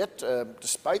this debate,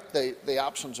 despite the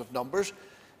absence of numbers,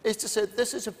 is to say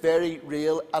this is a very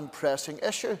real and pressing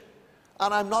issue.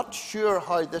 And I'm not sure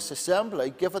how this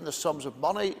Assembly, given the sums of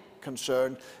money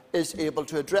concerned, is able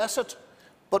to address it.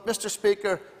 But, Mr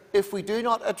Speaker, if we do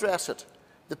not address it,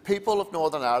 the people of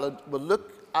Northern Ireland will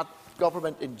look at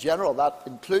government in general, that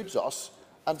includes us,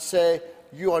 and say,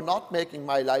 you are not making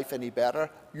my life any better,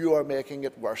 you are making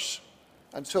it worse.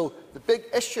 And so the big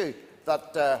issue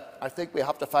that I think we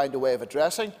have to find a way of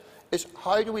addressing is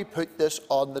how do we put this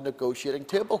on the negotiating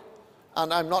table?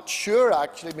 And I'm not sure,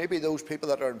 actually, maybe those people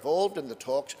that are involved in the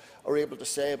talks are able to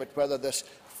say about whether this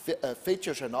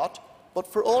features or not. But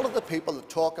for all of the people that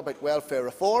talk about welfare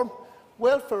reform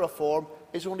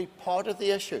is only part of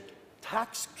the issue.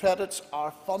 Tax credits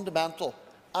are fundamental,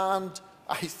 and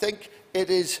I think it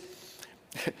is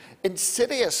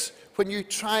insidious when you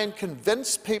try and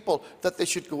convince people that they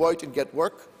should go out and get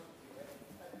work.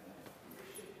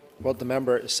 What the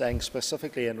member is saying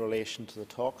specifically in relation to the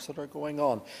talks that are going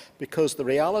on, because the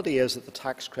reality is that the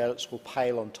tax credits will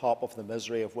pile on top of the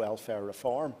misery of welfare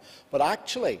reform. But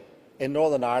actually, in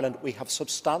Northern Ireland, we have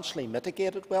substantially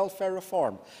mitigated welfare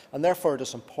reform, and therefore it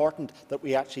is important that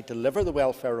we actually deliver the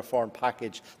welfare reform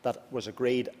package that was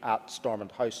agreed at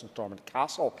Stormont House and Stormont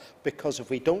Castle, because if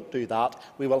we don't do that,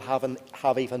 we will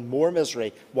have even more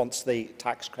misery once the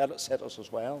tax credits hit us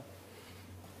as well.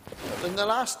 In the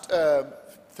last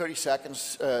 30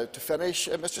 seconds to finish,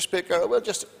 Mr. Speaker. I will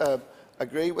just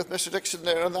agree with Mr. Dixon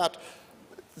there on that.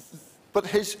 But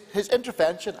his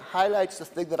intervention highlights the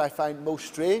thing that I find most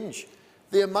strange.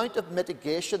 The amount of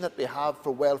mitigation that we have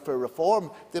for welfare reform,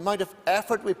 the amount of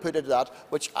effort we put into that,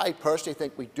 which I personally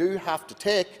think we do have to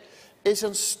take, is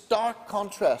in stark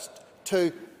contrast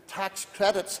to tax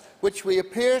credits, which we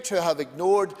appear to have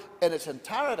ignored in its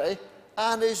entirety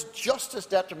and is just as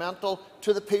detrimental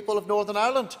to the people of Northern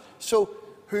Ireland. So,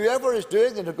 whoever is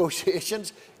doing the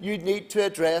negotiations, you need to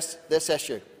address this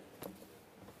issue.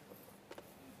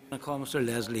 I call Mr.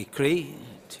 Leslie Cree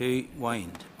to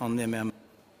wind on the amendment.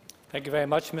 Thank you very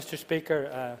much, Mr.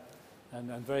 Speaker,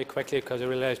 and very quickly, because I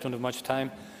realise I don't have much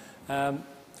time.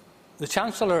 The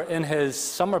Chancellor, in his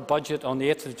summer budget on the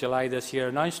 8th of July this year,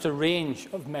 announced a range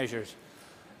of measures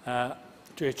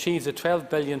to achieve the £12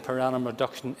 billion per annum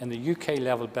reduction in the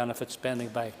UK-level benefit spending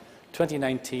by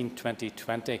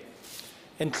 2019-2020.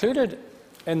 Included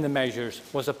in the measures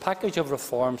was a package of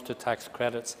reforms to tax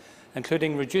credits,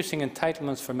 including reducing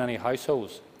entitlements for many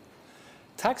households.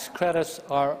 Tax credits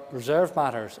are reserved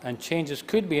matters, and changes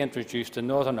could be introduced in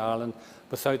Northern Ireland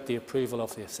without the approval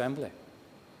of the Assembly.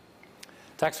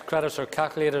 Tax credits are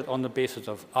calculated on the basis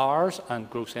of hours and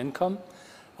gross income.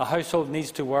 A household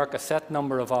needs to work a set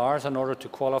number of hours in order to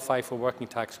qualify for working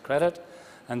tax credit,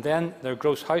 and then their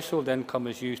gross household income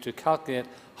is used to calculate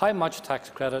how much tax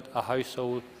credit a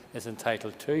household is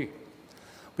entitled to.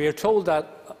 We are told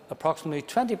that approximately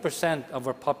 20% of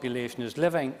our population is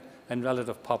living in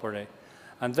relative poverty,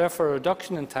 and therefore a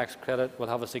reduction in tax credit will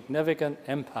have a significant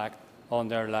impact on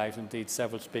their lives. Indeed,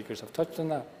 several speakers have touched on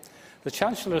that. The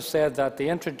Chancellor said that the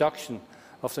introduction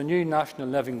of the new national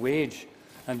living wage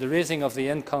and the raising of the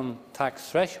income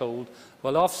tax threshold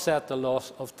will offset the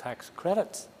loss of tax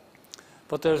credits.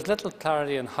 But there is little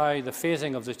clarity on how the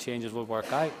phasing of the changes will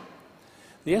work out.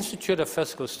 The Institute of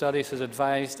Fiscal Studies has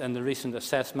advised in the recent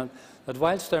assessment that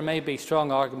whilst there may be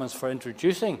strong arguments for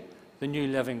introducing the new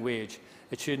living wage,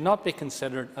 it should not be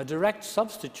considered a direct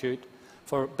substitute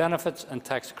for benefits and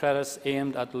tax credits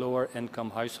aimed at lower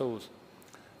income households.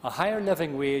 A higher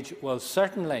living wage will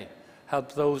certainly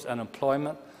help those in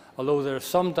employment, although there is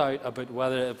some doubt about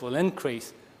whether it will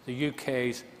increase the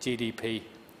UK's GDP.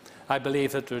 I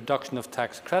believe that the reduction of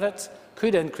tax credits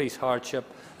could increase hardship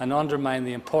and undermine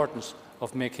the importance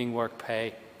of making work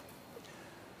pay.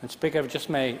 And Speaker, if I just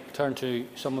may turn to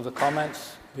some of the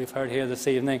comments we've heard here this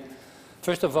evening.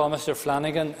 First of all, Mr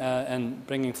Flanagan, in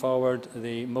bringing forward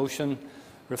the motion,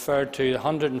 referred to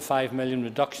 105 million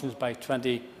reductions by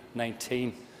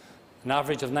 2019, an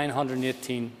average of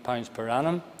 £918 per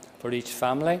annum for each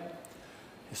family.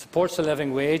 He supports the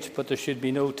living wage, but there should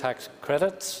be no tax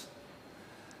credits.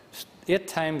 8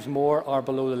 times more are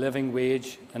below the living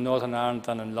wage in Northern Ireland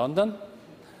than in London,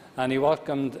 and he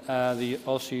welcomed the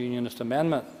Ulster Unionist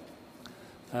amendment.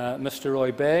 Mr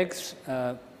Roy Beggs,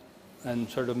 in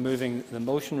sort of moving the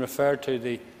motion, referred to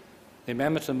the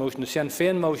amendment to the motion, the Sinn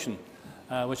Féin motion,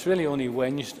 which really only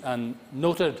whinged and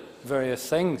noted various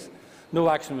things. No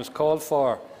action was called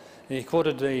for. He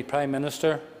quoted the Prime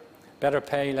Minister, better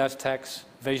pay, less tax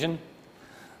vision,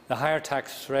 the higher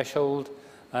tax threshold,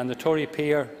 and the Tory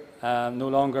peer no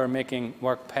longer making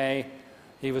work pay.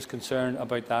 He was concerned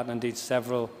about that, and indeed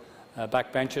several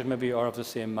backbenchers maybe are of the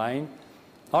same mind.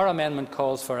 Our amendment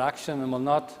calls for action and will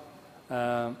not,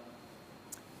 and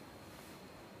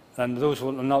those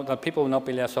will not, people will not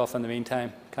be less off in the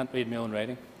meantime. Can't read my own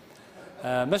writing.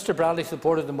 Mr Bradley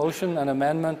supported the motion and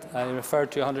amendment. He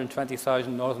referred to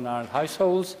 120,000 Northern Ireland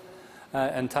households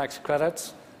in tax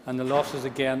credits and the losses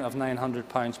again of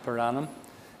 £900 per annum.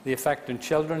 The effect on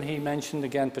children he mentioned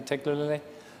again particularly.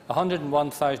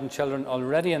 101,000 children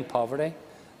already in poverty.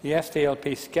 The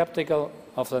SDLP sceptical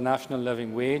of the national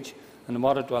living wage and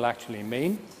what it will actually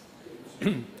mean.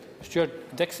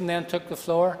 Stuart Dixon then took the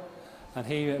floor and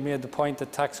he made the point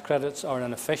that tax credits are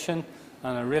inefficient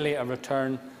and are really a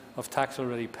return of tax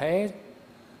already paid,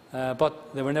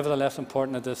 but they were nevertheless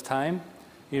important at this time.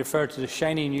 He referred to the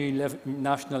shiny new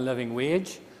national living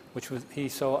wage, which he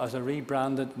saw as a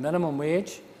rebranded minimum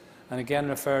wage, and again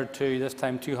referred to, this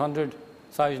time,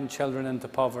 200,000 children into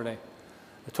poverty.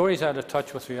 The Tories are out of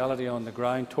touch with reality on the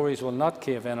ground. Tories will not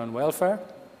cave in on welfare.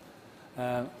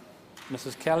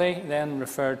 Mrs Kelly then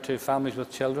referred to families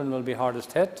with children will be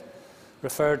hardest hit,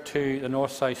 referred to the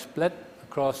north-south split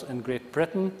across in Great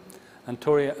Britain, and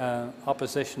Tory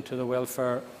opposition to the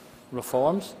welfare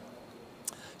reforms.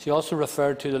 She also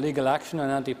referred to the legal action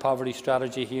and anti-poverty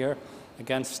strategy here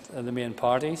against the main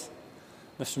parties.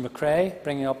 Mr McRae,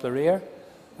 bringing up the rear,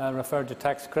 referred to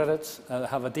tax credits that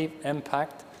have a deep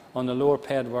impact on the lower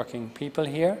paid working people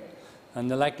here and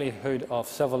the likelihood of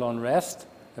civil unrest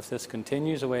if this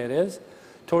continues the way it is.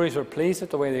 Tories were pleased with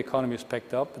the way the economy has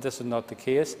picked up, but this is not the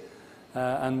case,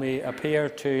 and we appear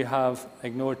to have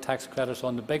ignored tax credits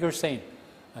on the bigger scene.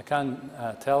 I can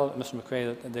tell Mr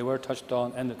McRae that they were touched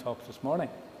on in the talks this morning.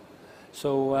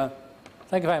 So,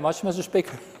 thank you very much, Mr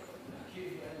Speaker.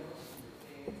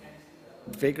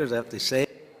 Speakers have to say,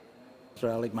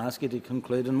 Mr Alec Maskey, to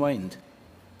conclude and wind.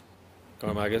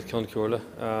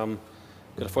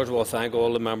 First of all, thank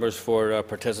all the members for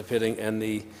participating in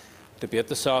the debate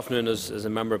this afternoon. As a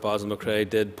member Basil McRae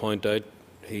did point out,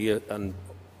 he and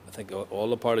I think all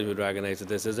the parties would recognise that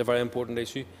this is a very important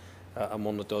issue and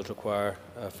one that does require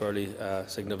a fairly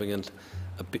significant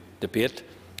debate.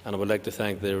 And I would like to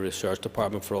thank the Research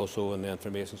Department for also and the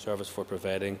Information Service for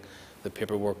providing the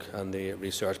paperwork and the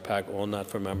research pack on that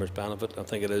for members' benefit. I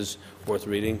think it is worth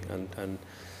reading and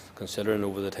considering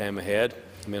over the time ahead.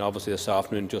 I mean, obviously this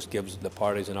afternoon just gives the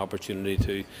parties an opportunity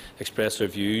to express their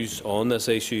views on this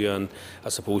issue and, I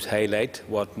suppose, highlight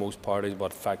what most parties,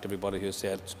 what in fact everybody who has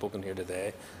spoken here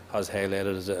today has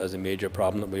highlighted as a major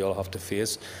problem that we all have to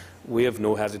face. We have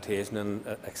no hesitation in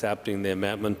accepting the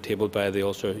amendment tabled by the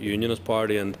Ulster Unionist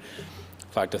Party, and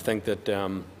in fact I think that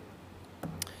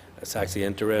it's actually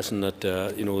interesting that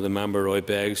the member Roy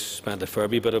Beggs spent a fair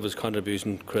bit of his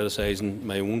contribution criticising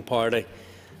my own party.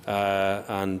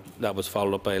 And that was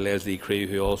followed up by Leslie Cree,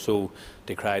 who also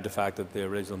decried the fact that the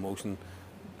original motion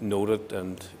noted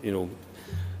and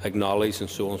acknowledged and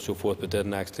so on and so forth, but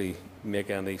didn't actually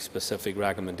make any specific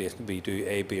recommendation we do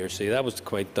A, B or C. That was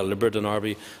quite deliberate on our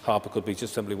behalf because we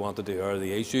just simply wanted to air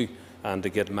the issue and to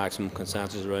get maximum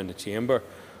consensus around the chamber.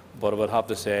 But I would have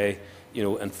to say,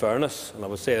 in fairness, and I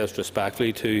would say this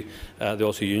respectfully to the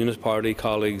Ulster Unionist Party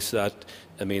colleagues, that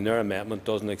their amendment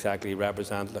doesn't exactly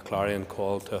represent the clarion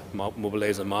call to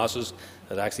mobilise the masses.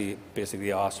 It actually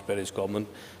basically asks the British Government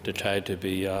to try to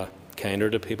be kinder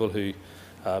to people who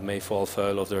may fall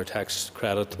foul of their tax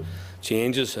credit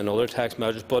changes and other tax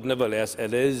measures. But nevertheless,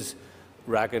 it is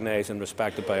recognised and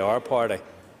respected by our party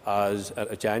as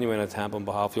a genuine attempt on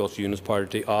behalf of the Ulster Unionist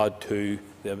Party to add to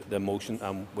the motion,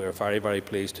 and we're very, very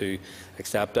pleased to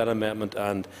accept that amendment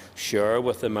and share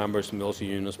with the members from the Ulster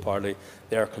Unionist Party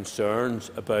their concerns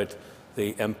about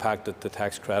the impact that the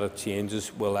tax credit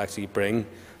changes will actually bring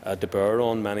to bear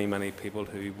on many, many people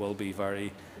who will be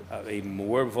very even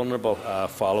more vulnerable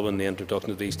following the introduction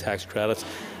of these tax credits.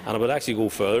 And I would actually go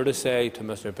further to say to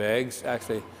Mr Beggs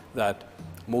that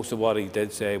most of what he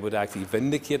did say would actually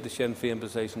vindicate the Sinn Féin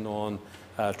position on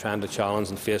trying to challenge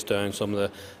and face down some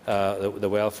of the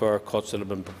welfare cuts that have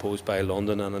been proposed by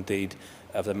London. And indeed,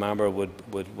 if the member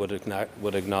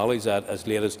would acknowledge that as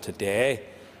late as today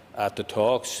at the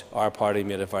talks, our party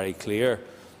made it very clear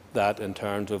that in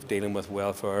terms of dealing with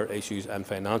welfare issues and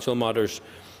financial matters,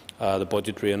 the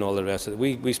budgetary and all the rest of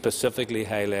it, we specifically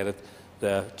highlighted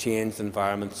the changed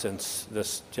environment since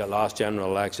this last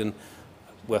general election,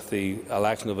 with the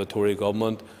election of a Tory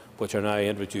government, which are now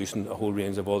introducing a whole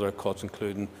range of other cuts,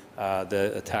 including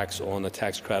the tax on the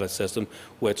tax credit system,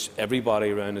 which everybody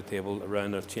around the table,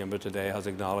 around the chamber today, has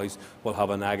acknowledged will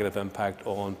have a negative impact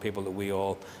on people that we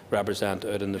all represent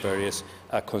out in the various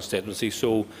constituencies.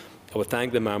 So I would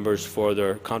thank the members for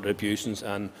their contributions,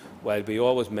 and while we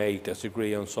always may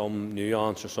disagree on some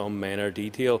nuance or some minor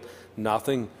detail,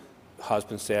 nothing has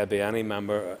been said by any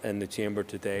member in the chamber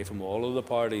today from all of the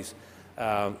parties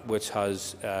which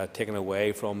has taken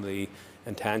away from the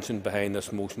intention behind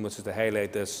this motion, which is to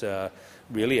highlight this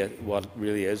what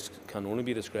really can only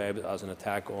be described as an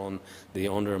attack on the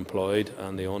underemployed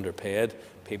and the underpaid,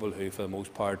 people who for the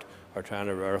most part are trying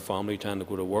to rear a family, trying to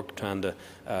go to work, trying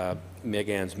to make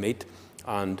ends meet.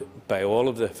 And by all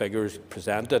of the figures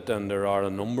presented, and there are a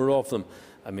number of them,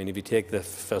 I mean, if you take the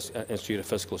Institute of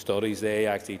Fiscal Studies, they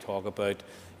actually talk about,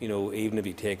 even if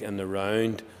you take in the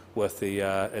round with the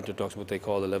introduction of what they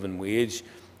call the living wage,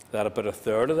 that about a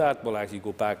third of that will actually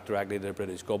go back directly to the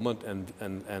British Government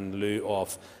in lieu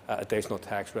of additional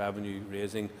tax revenue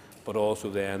raising, but also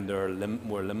then there are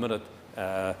more limited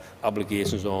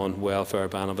obligations on welfare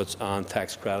benefits and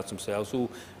tax credits themselves. So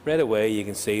right away you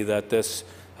can see that this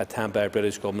attempt by the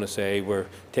British Government to say we're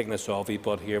taking this off you,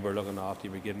 but here we're looking after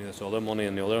you, we're giving you this other money.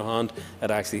 On the other hand, it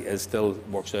actually still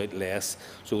works out less.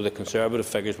 So the Conservative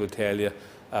figures would tell you,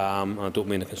 I don't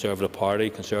mean the Conservative Party,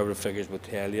 Conservative figures would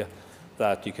tell you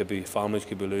that families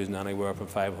could be losing anywhere from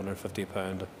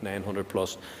 £550 to £900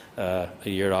 plus a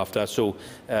year after that. So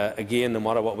again, no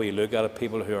matter what we look at it,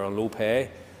 people who are on low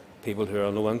pay, people who are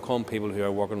on low income, people who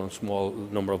are working on small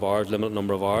number of hours, limited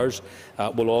number of hours,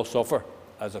 will all suffer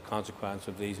as a consequence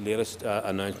of these latest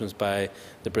announcements by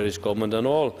the British Government. And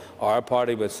all our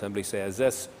party would simply say is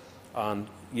this, and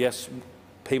yes,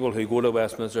 people who go to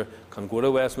Westminster can go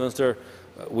to Westminster.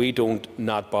 We don't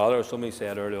not bother. Somebody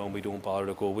said earlier on we don't bother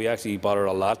to go. We actually bother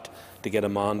a lot to get a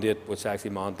mandate which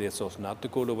actually mandates us not to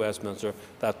go to Westminster.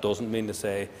 That doesn't mean to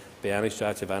say by any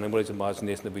stretch of anybody's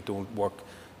imagination that we don't work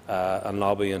and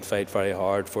lobby and fight very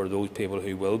hard for those people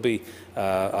who will be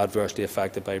adversely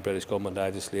affected by British Government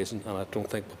legislation, and I don't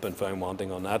think we've been found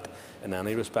wanting on that in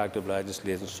any respect of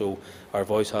legislation. So our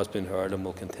voice has been heard and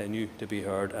will continue to be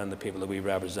heard, and the people that we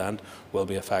represent will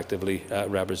be effectively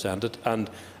represented. And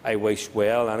I wish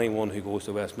well anyone who goes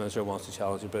to Westminster wants to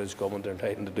challenge the British Government. They're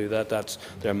entitled to do that. That's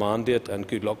their mandate, and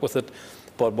good luck with it.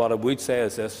 But what I would say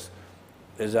is this,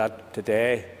 is that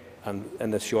today and in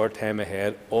the short time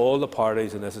ahead, all the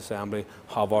parties in this Assembly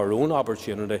have our own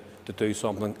opportunity to do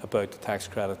something about the tax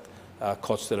credit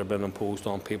cuts that have been imposed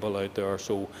on people out there.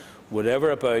 So whatever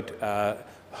about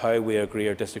how we agree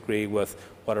or disagree with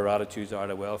what our attitudes are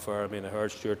to welfare. I mean, I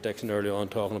heard Stuart Dixon earlier on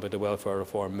talking about the welfare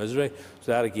reform misery.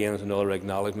 So that again is another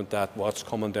acknowledgement that what's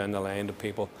coming down the line to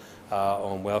people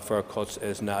on welfare cuts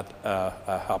is not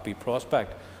a happy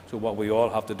prospect. So what we all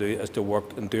have to do is to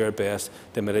work and do our best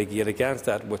to mitigate against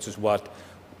that, which is what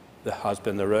has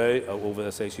been the row over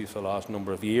this issue for the last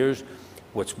number of years,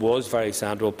 which was a very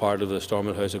central part of the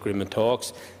Stormont House Agreement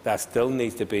talks. That still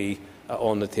needs to be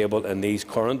on the table in these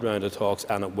current round of talks,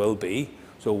 and it will be.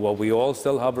 So what we all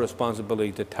still have a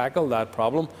responsibility to tackle that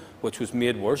problem, which was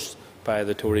made worse by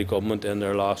the Tory government in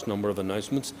their last number of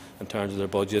announcements in terms of their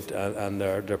budget and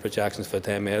their projections for the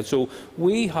time ahead. So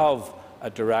we have a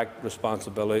direct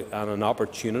responsibility and an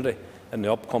opportunity in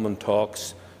the upcoming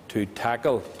talks to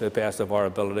tackle, to the best of our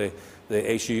ability,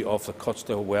 the issue of the cuts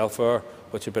to welfare,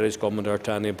 which the British Government are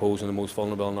trying to impose on the most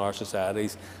vulnerable in our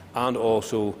societies, and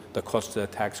also the cuts to the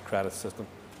tax credit system.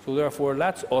 So therefore,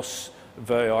 let's us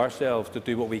vow ourselves to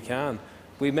do what we can.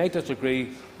 We may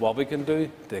disagree what we can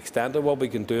do, the extent of what we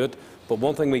can do it, but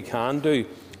one thing we can do,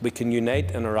 we can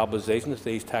unite in our opposition to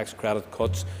these tax credit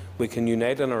cuts. We can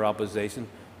unite in our opposition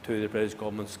to the British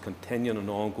Government's continuing and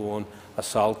ongoing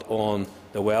assault on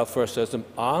the welfare system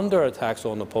and their attacks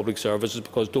on the public services,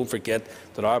 because don't forget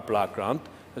that our black grant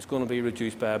is going to be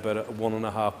reduced by about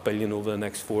 £1.5 billion over the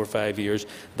next 4 or 5 years.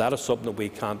 That is something that we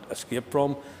can't escape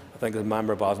from. I think as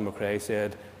Member Bosman McRae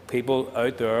said, people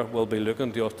out there will be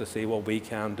looking to us to see what we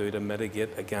can do to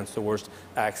mitigate against the worst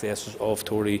excesses of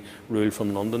Tory rule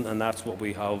from London, and that's what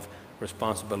we have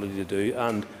responsibility to do.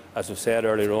 And as I've said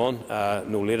earlier on,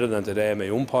 no later than today, my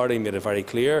own party made it very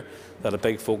clear that a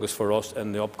big focus for us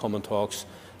in the upcoming talks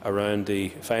around the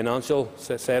financial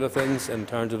side of things in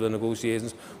terms of the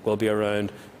negotiations will be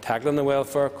around tackling the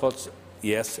welfare cuts.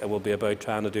 Yes, it will be about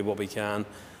trying to do what we can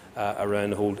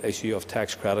around the whole issue of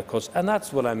tax credit cuts, and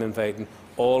that's what I'm inviting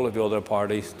all of the other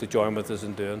parties to join with us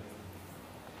in doing.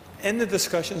 In the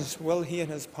discussions, will he and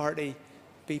his party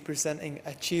be presenting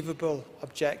achievable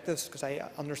objectives? Because I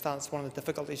understand it's one of the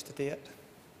difficulties to date.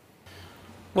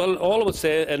 Well, all I would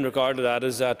say in regard to that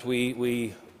is that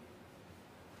we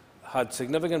had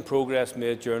significant progress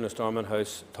made during the Stormont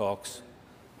House talks,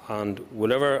 and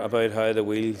whatever about how the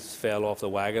wheels fell off the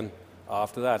wagon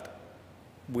after that,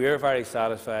 we're very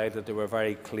satisfied that there were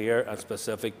very clear and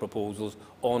specific proposals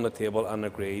on the table and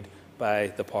agreed by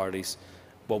the parties.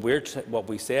 What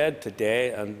we said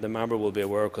today, and the member will be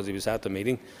aware because he was at the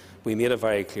meeting, we made it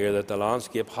very clear that the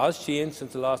landscape has changed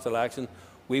since the last election.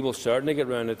 We will certainly get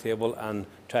round the table and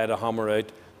try to hammer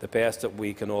out the best that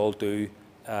we can all do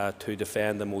to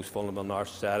defend the most vulnerable in our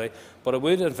society. But I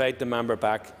would invite the member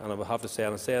back, and I will have to say,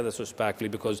 and I say this respectfully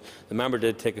because the member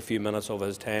did take a few minutes of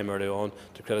his time early on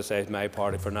to criticise my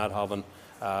party for not having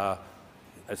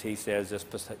as he says, this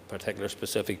particular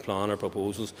specific plan or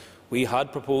proposals. We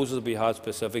had proposals, we had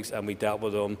specifics, and we dealt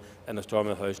with them in the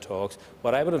Stormont House talks.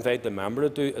 What I would invite the member to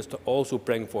do is to also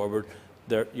bring forward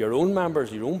your own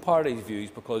members, your own party's views,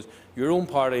 because your own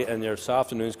party in your this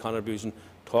afternoon's contribution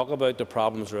talk about the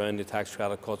problems around the tax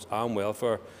credit cuts and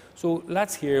welfare. So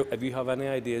let's hear if you have any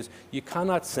ideas. You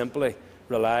cannot simply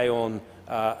rely on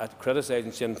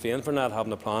criticising Sinn Féin for not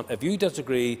having a plan. If you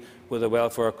disagree with the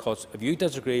welfare cuts, if you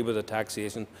disagree with the tax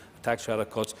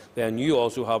credit cuts, then you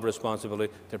also have a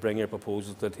responsibility to bring your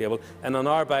proposals to the table. And in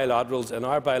our bilateral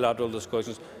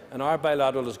discussions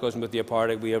with your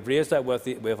party, we have raised that with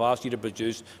you. We have asked you to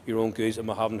produce your own goods, and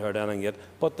we haven't heard anything yet.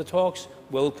 But the talks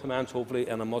will commence, hopefully,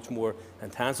 in a much more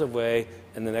intensive way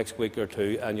in the next week or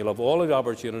two, and you'll have all of the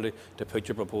opportunity to put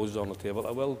your proposals on the table.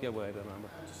 I will give way to the member.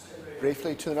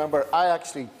 Briefly to the member, I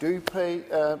actually do pay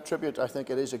tribute. I think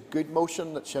it is a good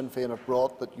motion that Sinn Féin have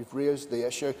brought, that you've raised the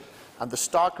issue. And the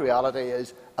stark reality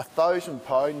is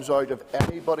 £1,000 out of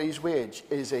anybody's wage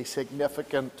is a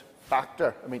significant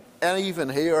factor. I mean, even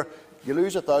here You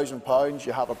lose £1,000,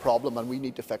 you have a problem, and we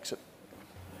need to fix it.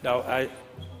 No,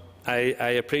 I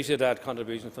appreciate that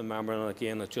contribution from the member, and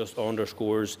again, it just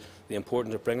underscores the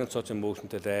importance of bringing such a motion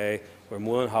today. We're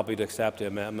more than happy to accept the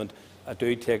amendment. I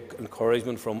do take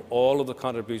encouragement from all of the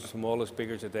contributions from all the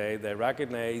speakers today. They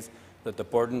recognise that the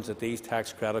burdens that these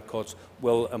tax credit cuts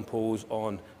will impose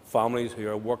on families who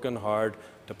are working hard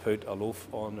to put a loaf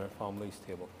on their family's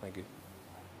table. Thank you.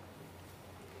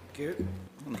 Thank you.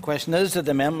 And the question is, that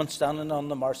the amendment standing on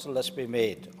the martial list be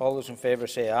made? All those in favour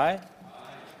say aye. Aye.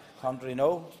 Contrary,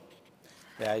 no.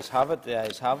 The ayes have it. The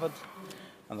ayes have it.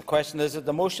 And the question is that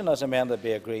the motion as amended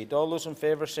be agreed. All those in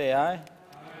favour say aye. Aye.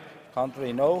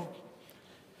 Contrary, no.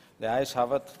 The ayes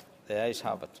have it. The ayes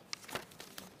have it.